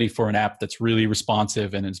awesome. I'm ready for an app that's really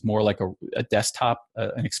responsive and it's more like a desktop,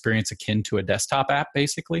 an experience akin to a desktop app,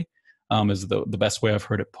 basically, is the best way I've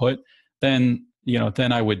heard it put. Then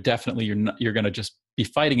I would definitely, you're going to just be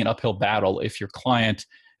fighting an uphill battle if your client,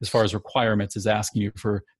 as far as requirements, is asking you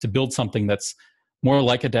to build something that's more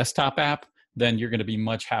like a desktop app. Then you're going to be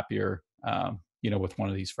much happier with one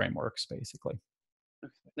of these frameworks, basically.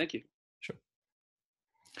 Thank you. Sure.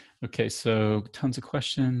 Okay, so tons of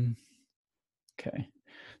questions. Okay.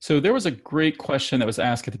 So there was a great question that was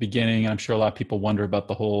asked at the beginning, and I'm sure a lot of people wonder about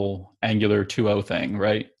the whole Angular 2.0 thing,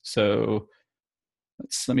 right? So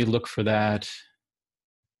let me look for that.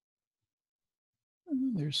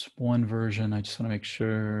 There's one version. I just want to make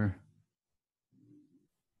sure.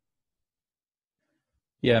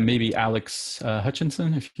 Yeah, maybe Alex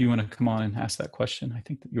Hutchinson, if you want to come on and ask that question. I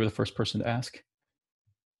think that you were the first person to ask.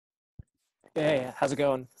 Hey, how's it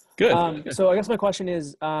going? Good. So I guess my question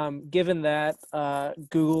is, given that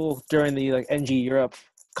Google during the NG Europe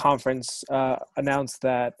conference announced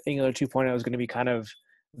that Angular 2.0 is going to be kind of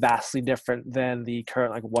vastly different than the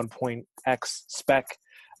current 1.x spec,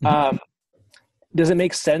 does it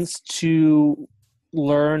make sense to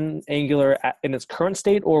learn Angular in its current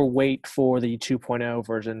state or wait for the 2.0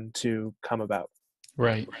 version to come about?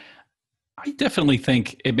 Right. I definitely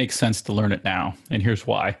think it makes sense to learn it now, and here's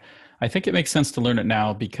why. I think it makes sense to learn it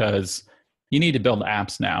now because you need to build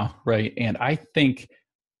apps now, right? And I think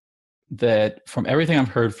that from everything I've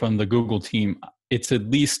heard from the Google team, it's at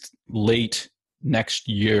least late next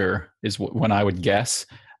year is when I would guess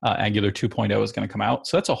Angular 2.0 is going to come out.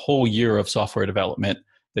 So that's a whole year of software development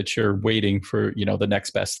that you're waiting for, the next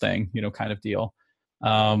best thing, kind of deal.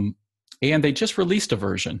 And they just released a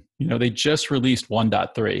version. They just released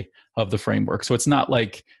 1.3 of the framework. So it's not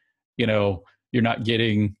like, you're not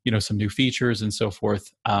getting, some new features and so forth.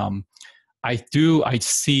 I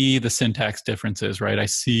see the syntax differences, right? I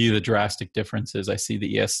see the drastic differences. I see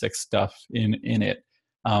the ES6 stuff in it.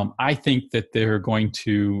 I think that they're going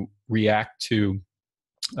to react to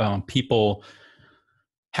people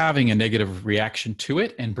having a negative reaction to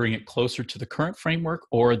it and bring it closer to the current framework,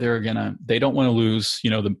 or they don't want to lose,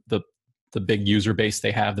 the big user base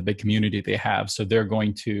they have, the big community they have. So they're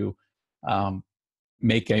going to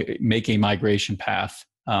make a migration path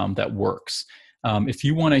that works. If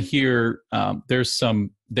you want to hear,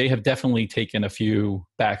 they have definitely taken a few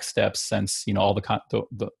back steps since all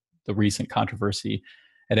the recent controversy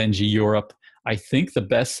at NG Europe. I think the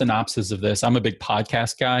best synopsis of this, I'm a big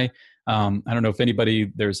podcast guy. I don't know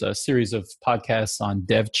if there's a series of podcasts on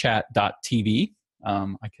devchat.tv.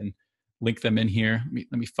 I can link them in here.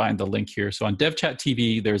 Let me find the link here. So on DevChat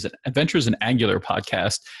TV, there's an Adventures in Angular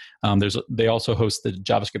podcast. They also host the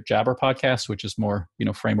JavaScript Jabber podcast, which is more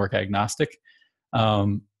framework agnostic.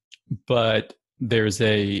 But there's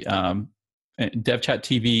a DevChat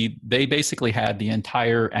TV. They basically had the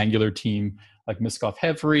entire Angular team, like Miskov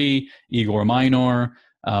Hevry, Igor Minor,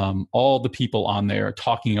 all the people on there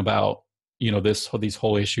talking about these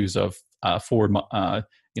whole issues of forward.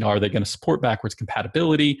 Are they going to support backwards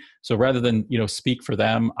compatibility? So rather than speak for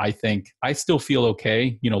them, I think I still feel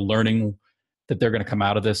okay. Learning that they're going to come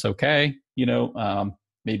out of this okay.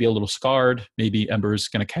 Maybe a little scarred. Maybe Ember's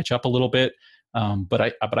going to catch up a little bit.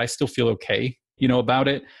 But I still feel okay. About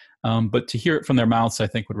it. But to hear it from their mouths, I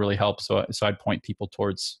think would really help. So I'd point people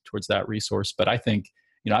towards that resource. But I think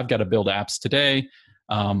I've got to build apps today.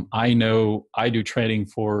 I know I do training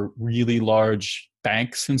for really large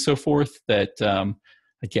banks and so forth that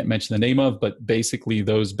I can't mention the name of, but basically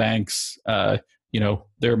those banks,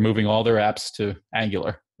 they're moving all their apps to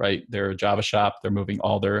Angular, right? They're a Java shop. They're moving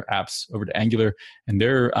all their apps over to Angular, and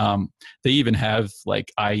they even have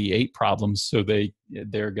like IE8 problems. So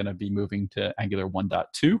they're going to be moving to Angular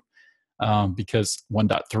 1.2 because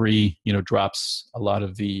 1.3, drops a lot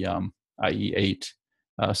of the IE8.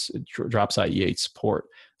 Drops IE8 support.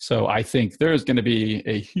 So I think there's going to be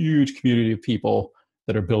a huge community of people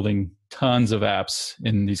that are building tons of apps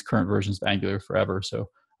in these current versions of Angular forever. So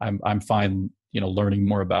I'm fine, learning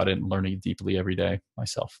more about it and learning deeply every day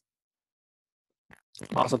myself.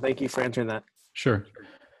 Awesome. Thank you for answering that. Sure.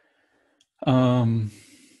 So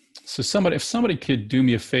if somebody could do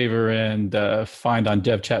me a favor and find on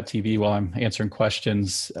DevChat TV while I'm answering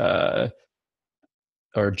questions,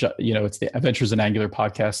 it's the Adventures in Angular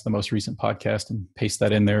podcast, the most recent podcast, and paste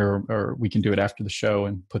that in there, or we can do it after the show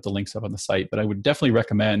and put the links up on the site. But I would definitely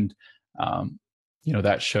recommend,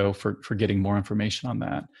 that show for getting more information on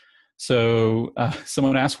that. So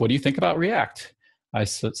someone asked, what do you think about React? I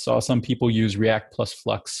saw some people use React plus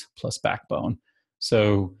Flux plus Backbone.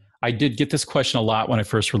 So I did get this question a lot when I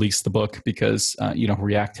first released the book because,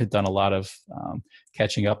 React had done a lot of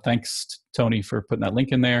catching up. Thanks, Tony, for putting that link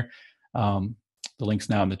in there. The link's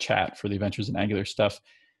now in the chat for the Adventures in Angular stuff.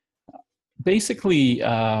 Basically,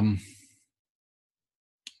 let's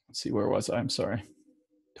see, where was I? I'm sorry.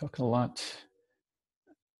 Talking a lot.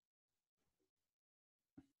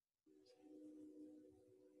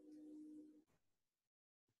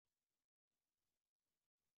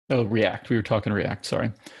 Oh, React. We were talking React.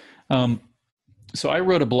 Sorry. So I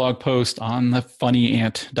wrote a blog post on the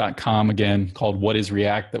funnyant.com again called "What is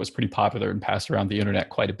React?" that was pretty popular and passed around the internet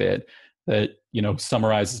quite a bit. That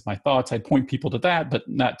summarizes my thoughts. I'd point people to that, but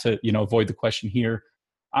not to avoid the question here.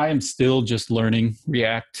 I am still just learning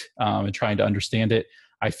React and trying to understand it.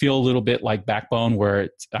 I feel a little bit like Backbone, where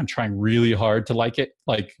I'm trying really hard to like it,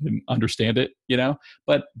 like understand it,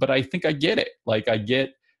 But I think I get it. Like I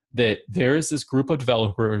get that there is this group of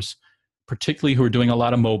developers, particularly who are doing a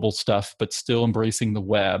lot of mobile stuff, but still embracing the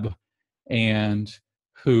web, and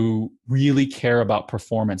who really care about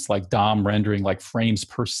performance, like DOM rendering, like frames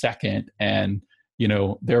per second, and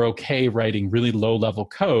they're okay writing really low-level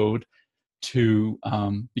code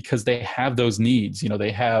because they have those needs.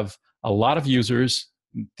 They have a lot of users,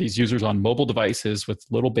 these users on mobile devices with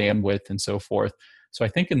little bandwidth and so forth. So I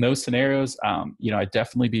think in those scenarios, I'd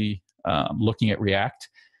definitely be looking at React.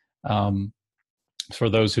 For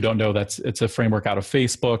those who don't know, it's a framework out of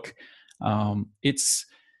Facebook.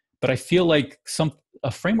 But I feel like a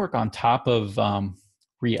framework on top of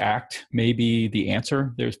React may be the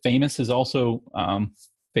answer. There's Famous is also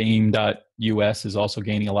Fame.us is also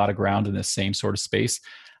gaining a lot of ground in this same sort of space.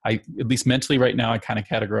 At least mentally right now, I kind of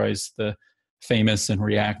categorize the Famous and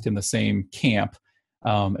React in the same camp.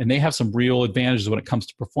 And they have some real advantages when it comes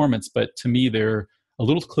to performance, but to me, they're a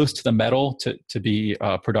little close to the metal to be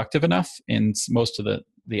productive enough in most of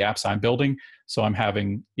the apps I'm building. So I'm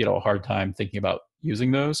having a hard time thinking about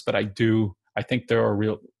using those. But I think there are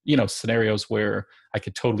real scenarios where I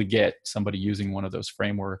could totally get somebody using one of those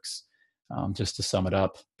frameworks. Just to sum it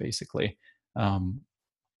up, basically.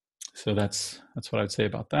 So that's what I'd say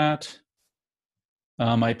about that.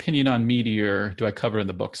 My opinion on Meteor, do I cover in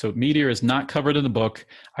the book? So Meteor is not covered in the book.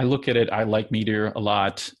 I look at it, I like Meteor a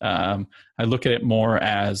lot. I look at it more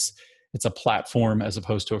as it's a platform as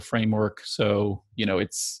opposed to a framework. So,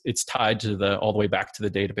 it's tied to all the way back to the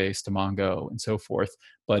database, to Mongo and so forth.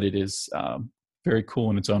 But it is very cool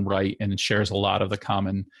in its own right, and it shares a lot of the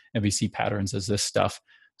common MVC patterns as this stuff.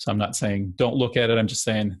 So I'm not saying don't look at it. I'm just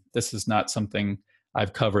saying this is not something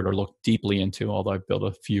I've covered or looked deeply into, although I've built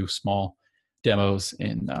a few small demos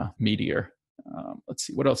in Meteor. Let's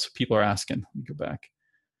see what else people are asking. Let me go back.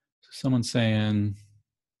 So someone's saying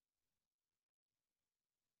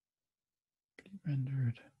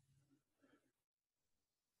rendered.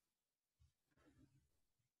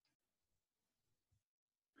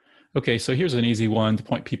 Okay, so here's an easy one to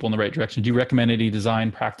point people in the right direction. Do you recommend any design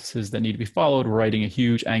practices that need to be followed when writing a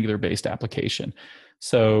huge Angular-based application?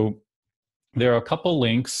 So there are a couple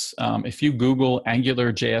links. If you Google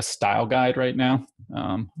AngularJS style guide right now,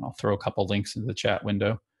 I'll throw a couple links into the chat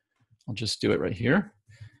window. I'll just do it right here.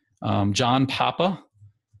 John Papa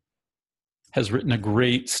has written a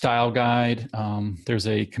great style guide. There's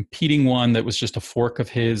a competing one that was just a fork of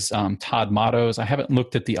his, Todd Motto's. I haven't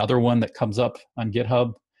looked at the other one that comes up on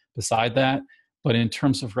GitHub beside that, but in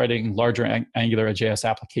terms of writing larger AngularJS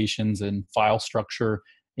applications and file structure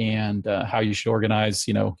and how you should organize,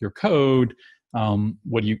 your code,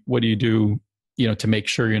 what do you do, to make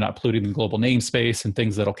sure you're not polluting the global namespace and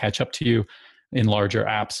things that'll catch up to you in larger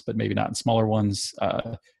apps, but maybe not in smaller ones.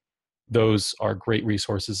 Those are great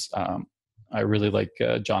resources. I really like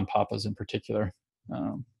John Papa's in particular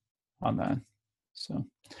on that. So,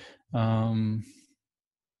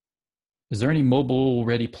 is there any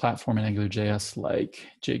mobile-ready platform in AngularJS like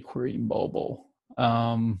jQuery Mobile?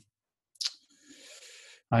 I'm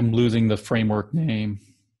losing the framework name.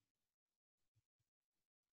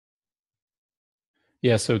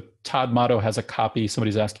 Yeah, so Todd Motto has a copy.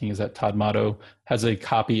 Somebody's asking, is that Todd Motto has a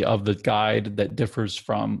copy of the guide that differs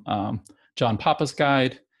from John Papa's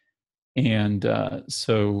guide. And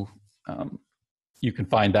so you can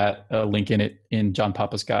find that link in it in John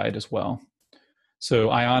Papa's guide as well.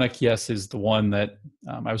 So Ionic, yes, is the one that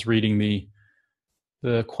I was reading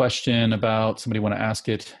the question about. Somebody want to ask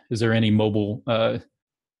it. Is there any mobile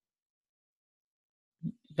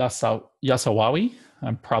Yasawawi?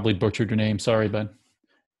 I'm probably butchered your name. Sorry, but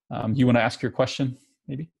you want to ask your question,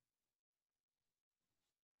 maybe?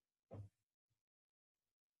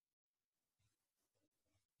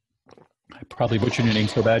 I probably butchered your name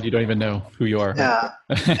so bad you don't even know who you are.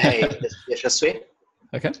 Hey, Yashaswi.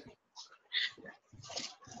 Okay.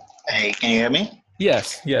 Hey, can you hear me?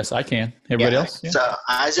 Yes, I can. Everybody else? Yeah. So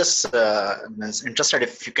I just was interested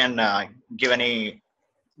if you can give any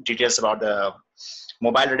details about the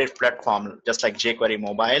mobile-ready platform, just like jQuery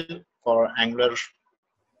Mobile for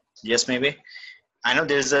AngularJS maybe. I know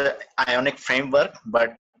there's a Ionic framework,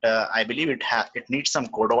 but I believe it needs some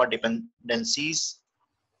Cordova dependencies.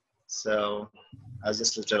 So I was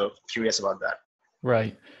just a little curious about that.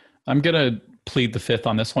 Right. I'm going to plead the fifth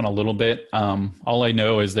on this one a little bit. All I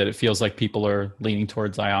know is that it feels like people are leaning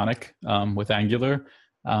towards Ionic with Angular,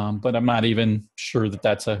 but I'm not even sure that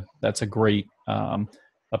that's a great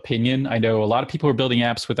opinion. I know a lot of people are building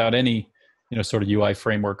apps without any, sort of UI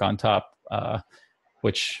framework on top,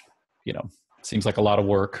 which, seems like a lot of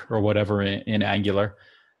work or whatever in Angular.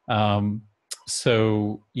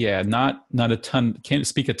 So yeah, not a ton, can't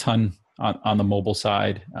speak a ton on the mobile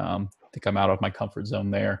side. I think I'm out of my comfort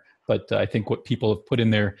zone there. But I think what people have put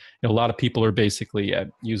in there, a lot of people are basically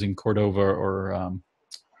using Cordova or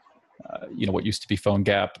what used to be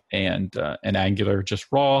PhoneGap and Angular just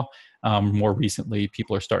raw. More recently,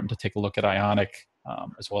 people are starting to take a look at Ionic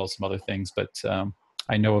as well as some other things. But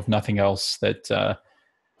I know of nothing else that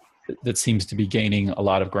seems to be gaining a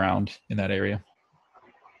lot of ground in that area.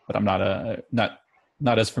 But I'm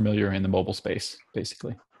not as familiar in the mobile space,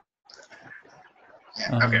 basically.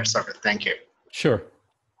 Yeah, okay, sorry, thank you. Sure.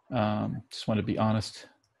 Just want to be honest.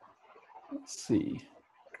 Let's see.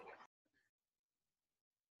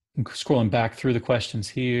 I'm scrolling back through the questions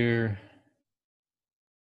here.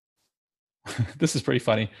 This is pretty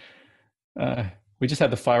funny. We just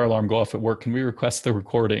had the fire alarm go off at work. Can we request the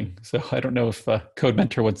recording? So I don't know if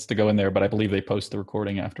Codementor wants to go in there, but I believe they post the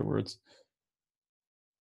recording afterwards.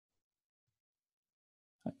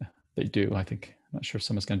 They do, I think. I'm not sure if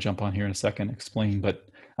someone's going to jump on here in a second and explain, but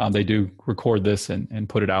they do record this and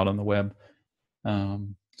put it out on the web.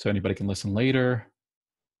 So anybody can listen later.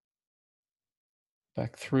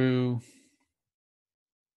 Back through.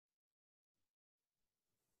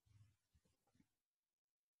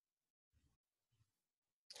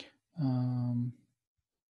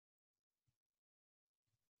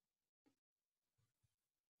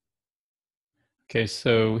 Okay,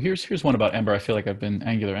 so here's one about Ember. I feel like I've been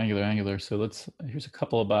Angular. So here's a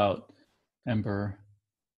couple about Ember.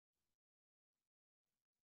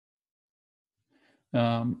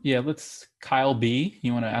 Yeah, Kyle B.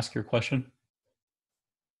 You want to ask your question?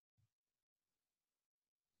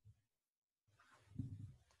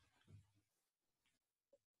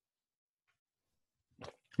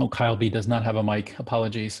 Oh, Kyle B does not have a mic.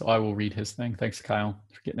 Apologies. So I will read his thing. Thanks, Kyle,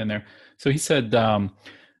 for getting in there. So he said,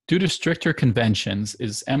 due to stricter conventions,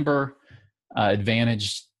 is Ember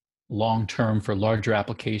advantaged long-term for larger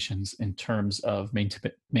applications in terms of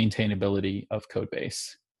maintainability of code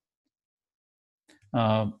base?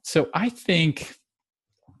 So I think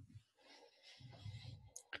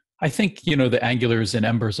the Angulars and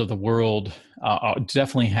Embers of the world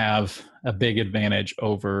definitely have a big advantage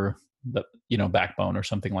over the Backbone or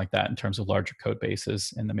something like that in terms of larger code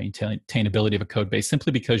bases and the maintainability of a code base,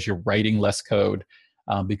 simply because you're writing less code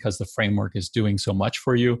because the framework is doing so much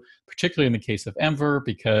for you, particularly in the case of Ember,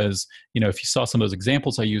 because if you saw some of those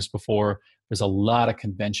examples I used before, there's a lot of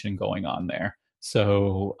convention going on there.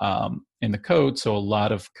 So in the code, so a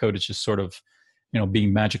lot of code is just sort of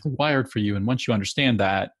being magically wired for you, and once you understand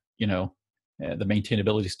that, the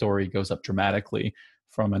maintainability story goes up dramatically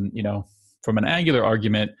from an Angular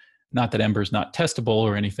argument. Not that Ember is not testable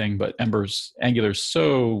or anything, but Angular is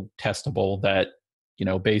so testable that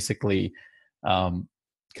basically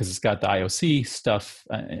because it's got the IOC stuff,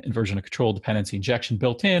 inversion of control, dependency injection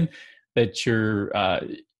built in, that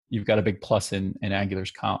you've got a big plus in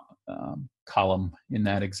Angular's column in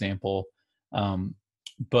that example.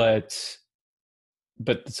 But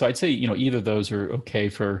so I'd say, either of those are okay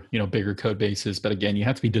for, bigger code bases. But again, you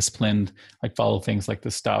have to be disciplined, like follow things like the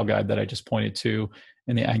style guide that I just pointed to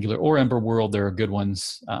in the Angular or Ember world. There are good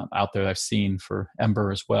ones out there that I've seen for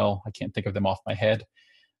Ember as well. I can't think of them off my head.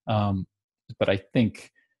 But I think,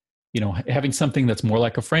 having something that's more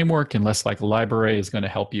like a framework and less like a library is going to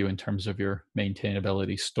help you in terms of your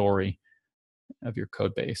maintainability story of your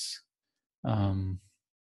code base.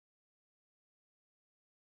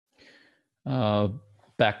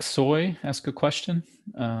 Backsoy, ask a question.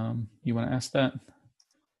 You want to ask that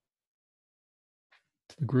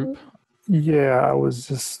to the group? Yeah, I was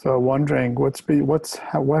just wondering what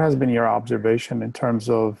has been your observation in terms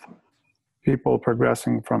of people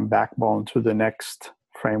progressing from Backbone to the next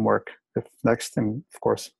framework, if next in, of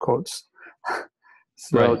course, quotes.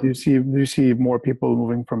 So right. do you see more people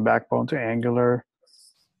moving from Backbone to Angular,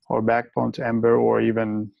 or Backbone to Ember, or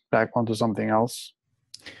even Backbone to something else?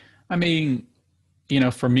 I mean,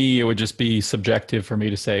 for me, it would just be subjective for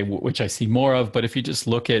me to say which I see more of. But if you just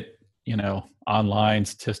look at, online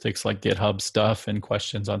statistics like GitHub stuff and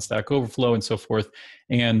questions on Stack Overflow and so forth,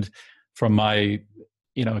 and from my,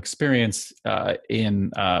 experience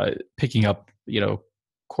in picking up,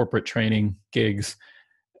 corporate training gigs,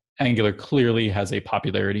 Angular clearly has a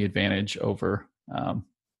popularity advantage over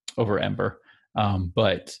Ember,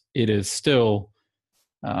 but it is still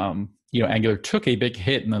Angular took a big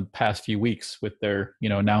hit in the past few weeks with their,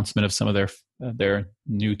 announcement of some of their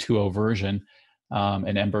new 2.0 version,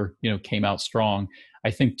 and Ember, came out strong.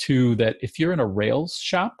 I think too that if you're in a Rails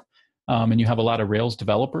shop and you have a lot of Rails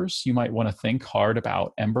developers, you might want to think hard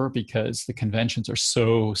about Ember because the conventions are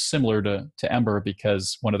so similar to Ember,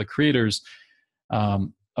 because one of the creators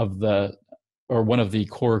one of the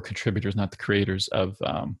core contributors, not the creators of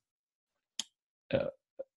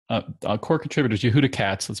core contributors, Yehuda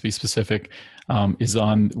Katz, let's be specific, was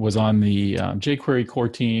on the jQuery core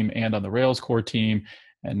team and on the Rails core team,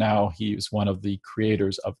 and now he's one of the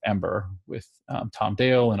creators of Ember with Tom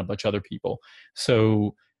Dale and a bunch of other people.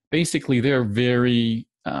 So basically, they're very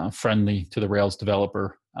friendly to the Rails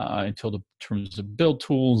developer in terms of build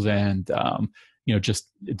tools and just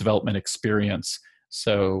development experience.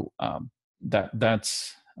 So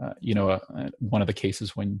that's one of the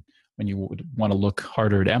cases when you would want to look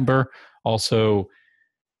harder at Ember. Also,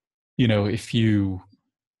 if you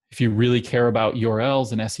really care about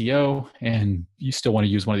URLs and SEO and you still want to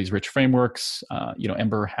use one of these rich frameworks,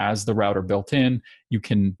 Ember has the router built in. You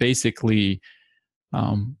can basically,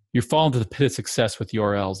 you fall into the pit of success with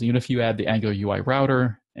URLs. Even if you add the Angular UI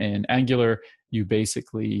router in Angular, you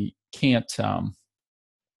basically can't,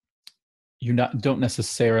 don't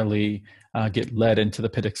necessarily get led into the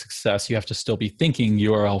pit of success. You have to still be thinking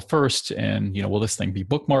URL first, and will this thing be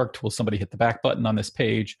bookmarked? Will somebody hit the back button on this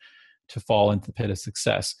page to fall into the pit of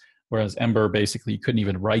success? Whereas Ember, basically, you couldn't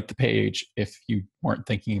even write the page if you weren't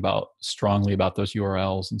thinking strongly about those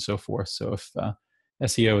URLs and so forth. So if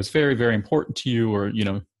SEO is very, very important to you, or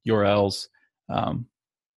URLs,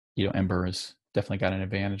 Ember has definitely got an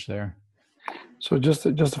advantage there. So just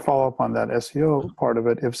to follow up on that SEO part of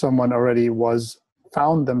it, if someone already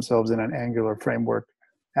found themselves in an Angular framework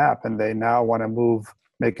app and they now want to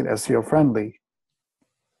make it SEO friendly,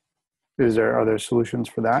 are there solutions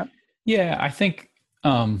for that? Yeah, I think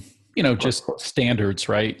just standards,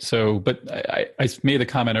 right? So, but I made the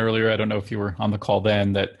comment earlier, I don't know if you were on the call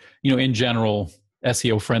then, that in general,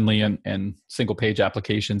 SEO friendly and single page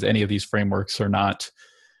applications, any of these frameworks are not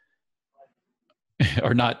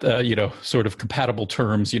sort of compatible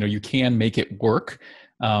terms. You can make it work,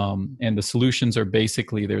 and the solutions are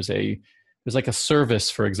basically there's like a service,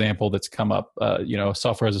 for example, that's come up,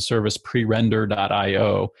 software as a service,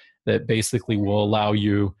 prerender.io, that basically will allow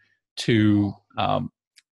you to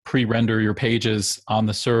pre-render your pages on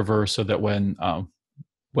the server so that when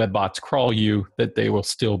web bots crawl you, that they will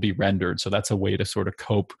still be rendered. So that's a way to sort of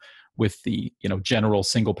cope with the general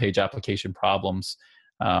single page application problems.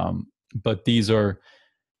 But these are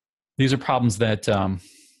problems that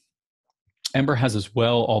Ember has as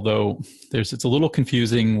well. Although it's a little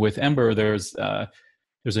confusing with Ember. There's a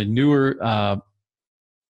newer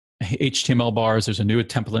HTML bars. There's a newer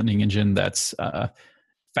templating engine that's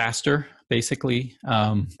faster, basically,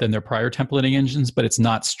 than their prior templating engines, but it's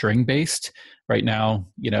not string based. Right now,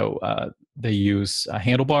 they use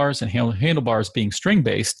handlebars, and handlebars being string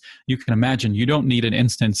based. You can imagine you don't need an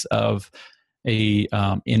instance of a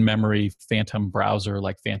in-memory Phantom browser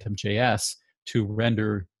like Phantom.js to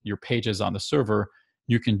render your pages on the server.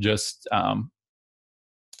 You can just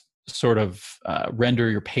render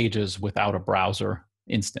your pages without a browser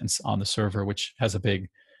instance on the server, which has a big,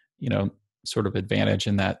 sort of advantage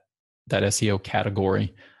in that SEO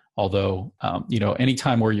category. Although,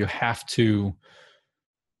 anytime where you have to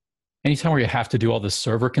do all this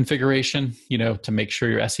server configuration, to make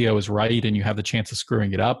sure your SEO is right and you have the chance of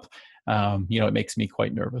screwing it up, it makes me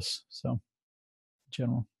quite nervous. So, in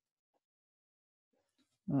general.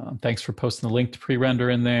 Thanks for posting the link to pre-render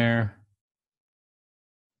in there.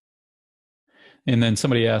 And then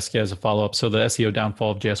somebody asked as a follow-up, so the SEO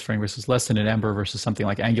downfall of JS frameworks is less than an Ember versus something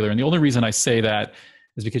like Angular. And the only reason I say that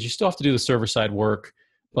is because you still have to do the server-side work.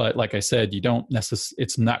 But like I said,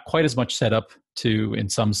 it's not quite as much setup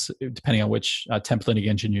depending on which templating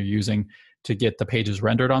engine you're using, to get the pages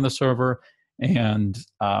rendered on the server. And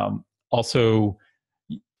also,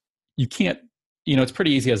 you can't, it's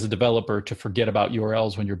pretty easy as a developer to forget about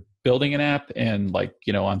URLs when you're building an app, and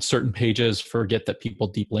on certain pages forget that people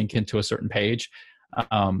deep link into a certain page.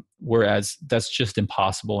 Whereas that's just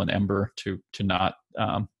impossible in Ember to not,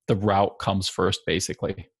 the route comes first,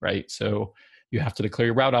 basically, right? So you have to declare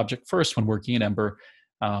your route object first when working in Ember.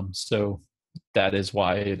 So that is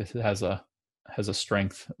why it has a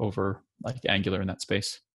strength over like Angular in that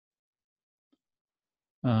space.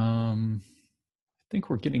 I think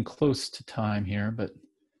we're getting close to time here, but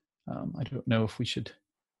I don't know if we should.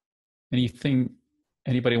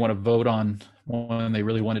 Anybody want to vote on one they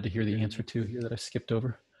really wanted to hear the answer to here that I skipped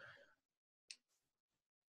over?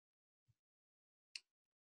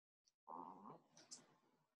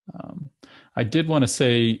 I did want to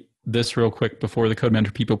say this real quick before the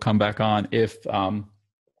Codementor people come back on. If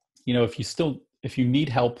you know, if you need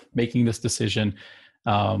help making this decision,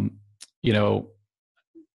 you know,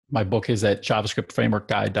 my book is at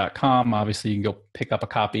javascriptframeworkguide.com. Obviously, you can go pick up a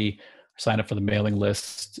copy, sign up for the mailing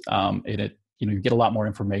list. You know, you get a lot more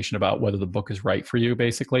information about whether the book is right for you,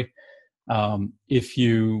 basically. If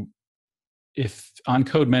on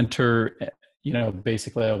Codementor, you know,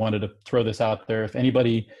 basically I wanted to throw this out there. If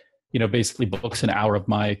anybody, you know, basically books an hour of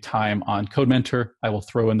my time on Codementor, I will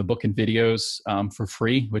throw in the book and videos for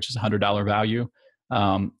free, which is $100 value.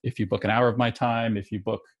 If you book an hour of my time, if you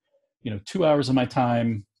book, you know, 2 hours of my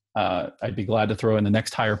time, I'd be glad to throw in the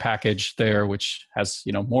next higher package there, which has,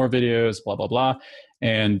 you know, more videos, blah, blah, blah.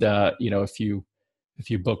 And, you know, if you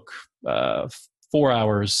book 4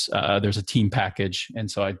 hours, there's a team package. And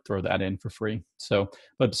so I'd throw that in for free. So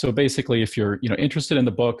basically, if you're, you know, interested in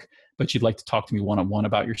the book, but you'd like to talk to me one-on-one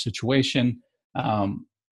about your situation,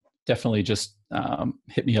 definitely just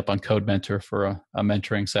hit me up on Codementor for a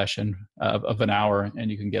mentoring session of an hour,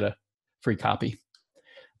 and you can get a free copy.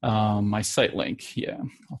 My site link, yeah,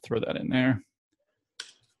 I'll throw that in there.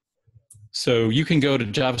 So you can go to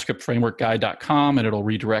javascriptframeworkguide.com and it'll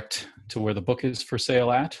redirect to where the book is for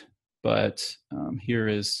sale at. But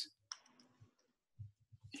here's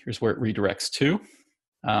where it redirects to.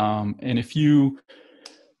 And if you,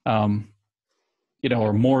 you know,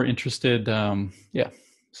 are more interested, yeah,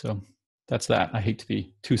 so that's that. I hate to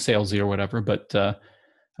be too salesy or whatever, but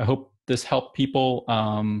I hope this helped people.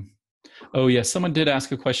 Oh yeah, someone did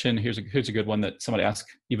ask a question. Here's a good one that somebody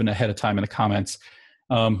asked even ahead of time in the comments.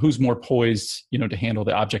 Who's more poised, you know, to handle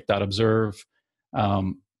the object.observe?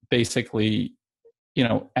 Basically, you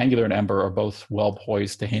know, Angular and Ember are both well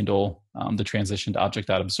poised to handle the transition to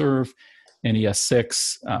object.observe. And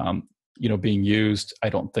ES6, you know, being used, I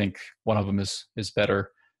don't think one of them is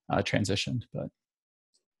better transitioned, but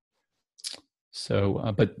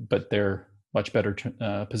so, but they're much better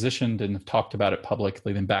positioned and have talked about it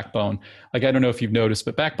publicly than Backbone. Like, I don't know if you've noticed,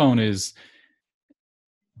 but Backbone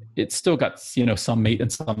it's still got, you know, some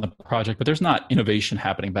maintenance on the project, but there's not innovation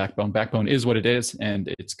happening. Backbone is what it is,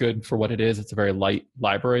 and it's good for what it is. It's a very light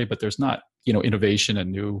library, but there's not, you know, innovation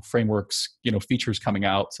and new frameworks, you know, features coming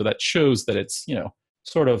out. So that shows that it's, you know,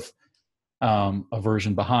 sort of a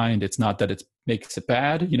version behind. It's not that it makes it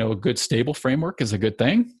bad. You know, a good stable framework is a good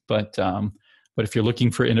thing, but if you're looking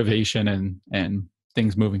for innovation and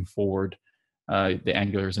things moving forward, the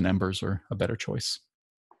Angulars and Embers are a better choice.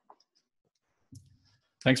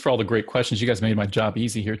 Thanks for all the great questions. You guys made my job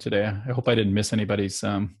easy here today. I hope I didn't miss anybody's.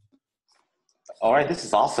 All right, this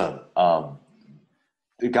is awesome.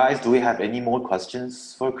 Guys, do we have any more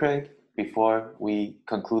questions for Craig before we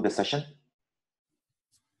conclude the session?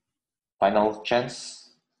 Final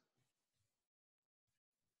chance.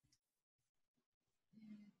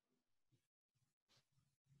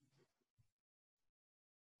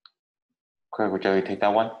 Craig, would you like to take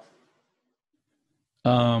that one?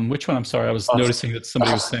 Which one? I'm sorry. I was noticing that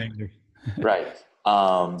somebody was saying. Right.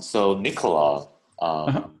 So Nicola,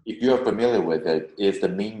 if you're familiar with it, is the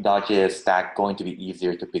main.js stack going to be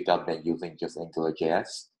easier to pick up than using just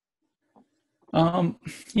AngularJS?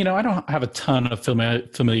 You know, I don't have a ton of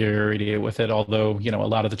familiarity with it, although, you know, a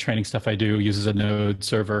lot of the training stuff I do uses a Node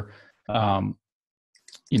server,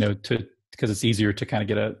 you know, because it's easier to kind of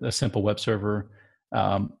get a simple web server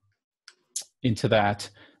into that.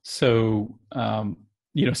 So,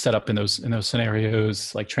 you know, set up in those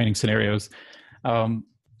scenarios, like training scenarios.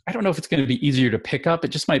 I don't know if it's going to be easier to pick up. It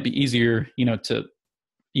just might be easier, you know,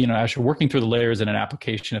 as you're working through the layers in an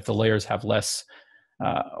application, if the layers have less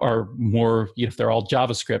or more, you know, if they're all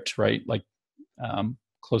JavaScript, right, like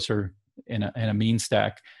closer in a mean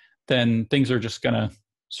stack, then things are just going to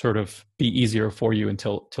sort of be easier for you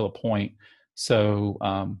until a point. So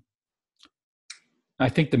I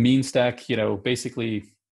think the mean stack, you know, basically,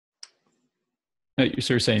 you're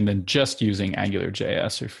sort of saying then just using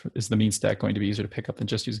AngularJS, or is the mean stack going to be easier to pick up than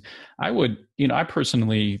just using? I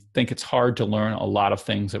personally think it's hard to learn a lot of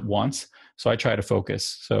things at once. So I try to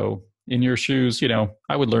focus. So in your shoes, you know,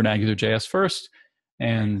 I would learn AngularJS first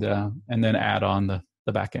and then add on the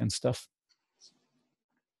backend stuff.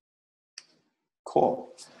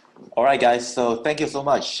 Cool. All right, guys. So thank you so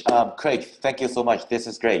much. Craig, thank you so much. This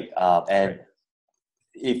is great. And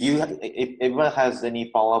if everyone has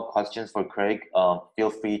any follow-up questions for Craig, feel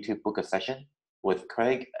free to book a session with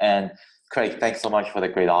Craig. And Craig, thanks so much for the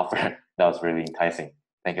great offer. That was really enticing.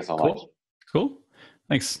 Thank you so much. Cool.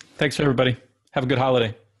 Thanks. Thanks, everybody. Have a good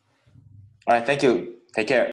holiday. All right. Thank you. Take care.